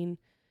between,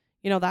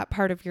 you know, that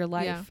part of your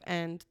life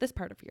and this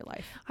part of your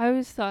life. I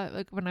always thought,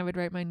 like, when I would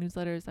write my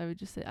newsletters,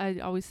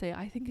 I'd always say,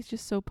 I think it's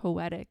just so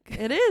poetic.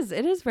 It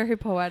is very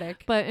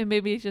poetic. And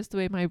maybe it's just the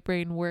way my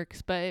brain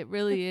works, but it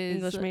really is.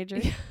 English major.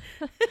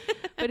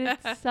 But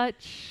it's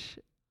such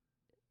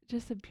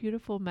just a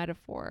beautiful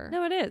metaphor.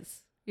 No, it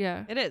is.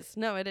 Yeah. It is.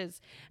 No, it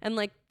is. And,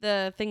 like,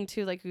 the thing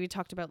too, like, we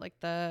talked about, like,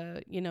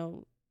 the, you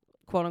know,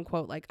 quote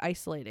unquote, like,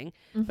 isolating,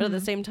 but at the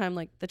same time,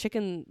 like,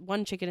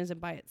 one chicken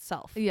isn't by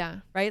itself,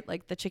 right?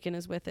 Like, the chicken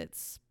is with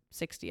its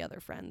 60 other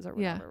friends or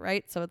whatever,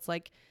 right? So it's,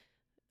 like,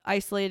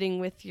 isolating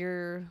with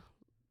your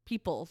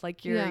people,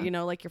 like, your you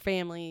know, like, your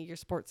family, your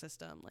support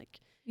system, like,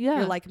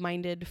 your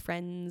like-minded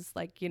friends,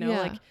 like, you know,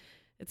 like,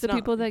 it's the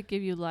people that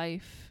give you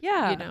life, you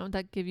know,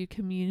 that give you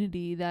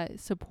community, that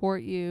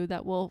support you,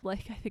 that will,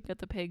 like, I think at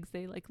the pigs,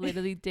 they, like,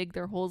 literally dig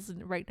their holes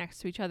right next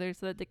to each other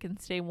so that they can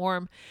stay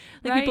warm.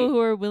 Like, people who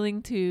are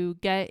willing to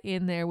get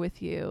in there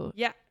with you.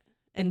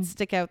 And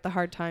stick out the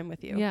hard time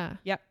with you. No.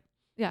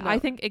 I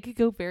think it could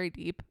go very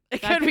deep.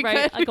 It could be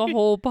write like a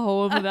whole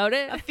poem about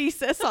it. A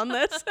thesis on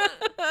this.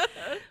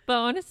 But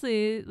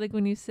honestly, like,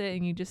 when you sit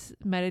and you just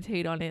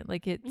meditate on it,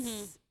 like,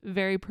 it's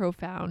very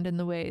profound in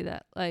the way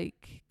that,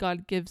 like,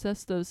 God gives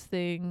us those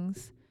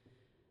things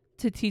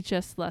to teach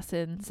us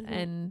lessons,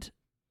 and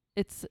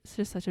it's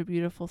just such a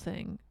beautiful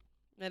thing.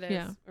 It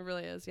is. It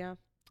really is. Yeah.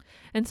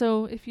 And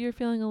so if you're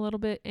feeling a little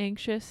bit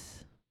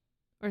anxious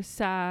or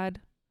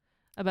sad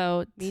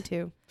about me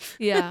too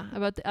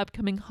about the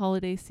upcoming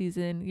holiday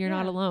season, you're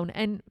not alone.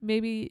 And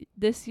maybe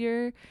this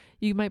year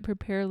you might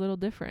prepare a little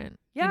different,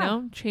 you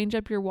know, change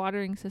up your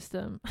watering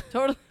system.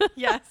 Totally.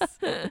 Yes.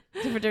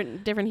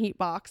 different heat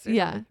box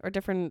or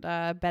different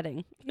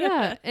bedding.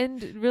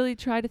 And really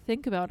try to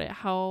think about it,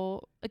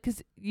 how,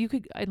 because you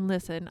could, and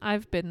listen,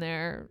 I've been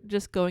there,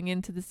 just going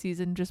into the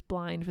season just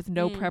blind with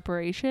no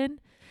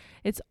preparation.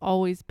 It's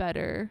always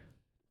better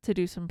to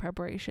do some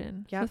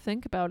preparation. So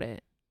think about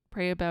it,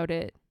 pray about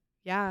it.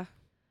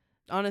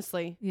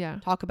 Honestly,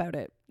 talk about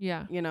it.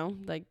 You know,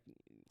 like,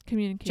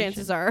 communication.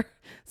 Chances are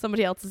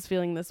somebody else is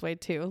feeling this way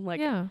too.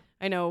 Like,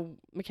 I know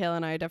Michaela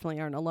and I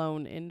definitely aren't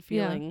alone in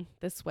feeling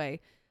this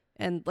way.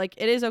 And, like,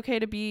 it is okay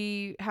to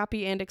be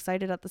happy and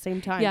excited at the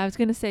same time. I was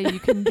going to say, you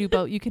can do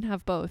both. You can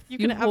have both. You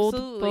can hold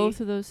absolutely both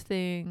of those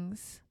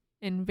things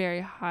in very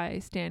high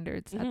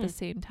standards at the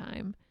same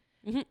time.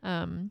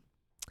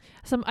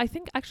 I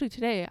think actually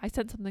today I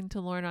sent something to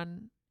Lauren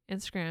on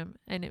Instagram,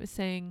 and it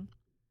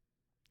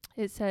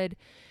said,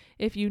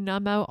 if you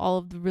numb out all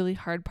of the really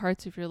hard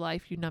parts of your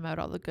life, you numb out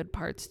all the good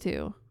parts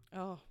too.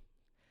 Oh,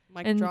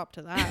 mic drop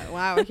to that.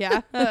 Wow.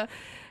 Yeah. And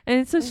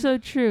it's just so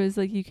true. It's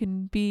like, you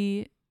can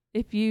be,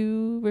 if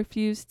you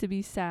refuse to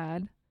be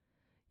sad,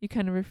 you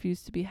kind of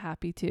refuse to be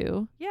happy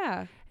too.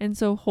 Yeah. And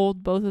so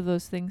hold both of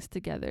those things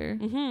together.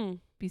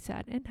 Be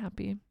sad and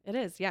happy. It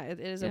is. Yeah. It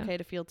is okay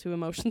to feel two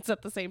emotions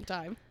at the same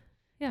time.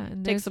 Yeah,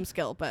 and Takes there's some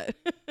skill, but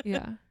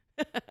yeah.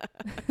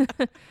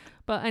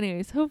 But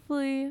anyways,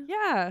 hopefully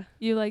yeah,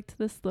 you liked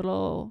this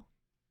little.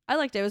 I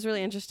liked it. It was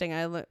really interesting.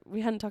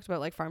 We hadn't talked about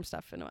like farm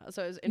stuff in a while,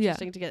 so it was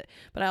interesting to get it.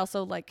 But I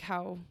also like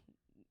how,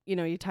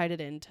 you tied it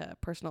into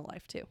personal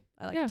life too.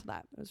 I liked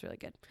that. It was really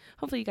good.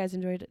 Hopefully you guys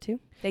enjoyed it too.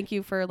 Thank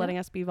you for letting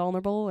us be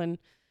vulnerable and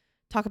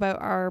talk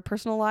about our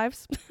personal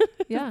lives.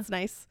 Yeah. It's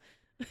nice.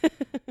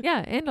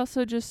 Yeah. And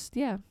also just,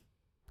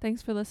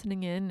 thanks for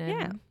listening in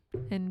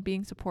and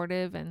being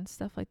supportive and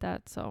stuff like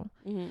that. So,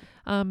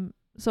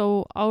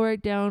 so I'll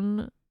write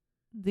down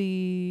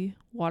the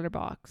water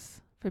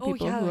box for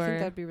people who I think are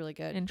that'd be really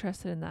good.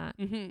 interested in that.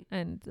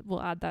 And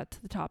we'll add that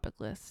to the topic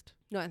list.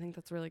 No, I think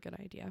that's a really good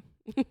idea.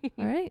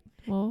 All right.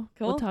 Well,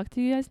 Cool. We'll talk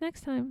to you guys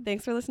next time.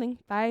 Thanks for listening.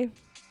 Bye.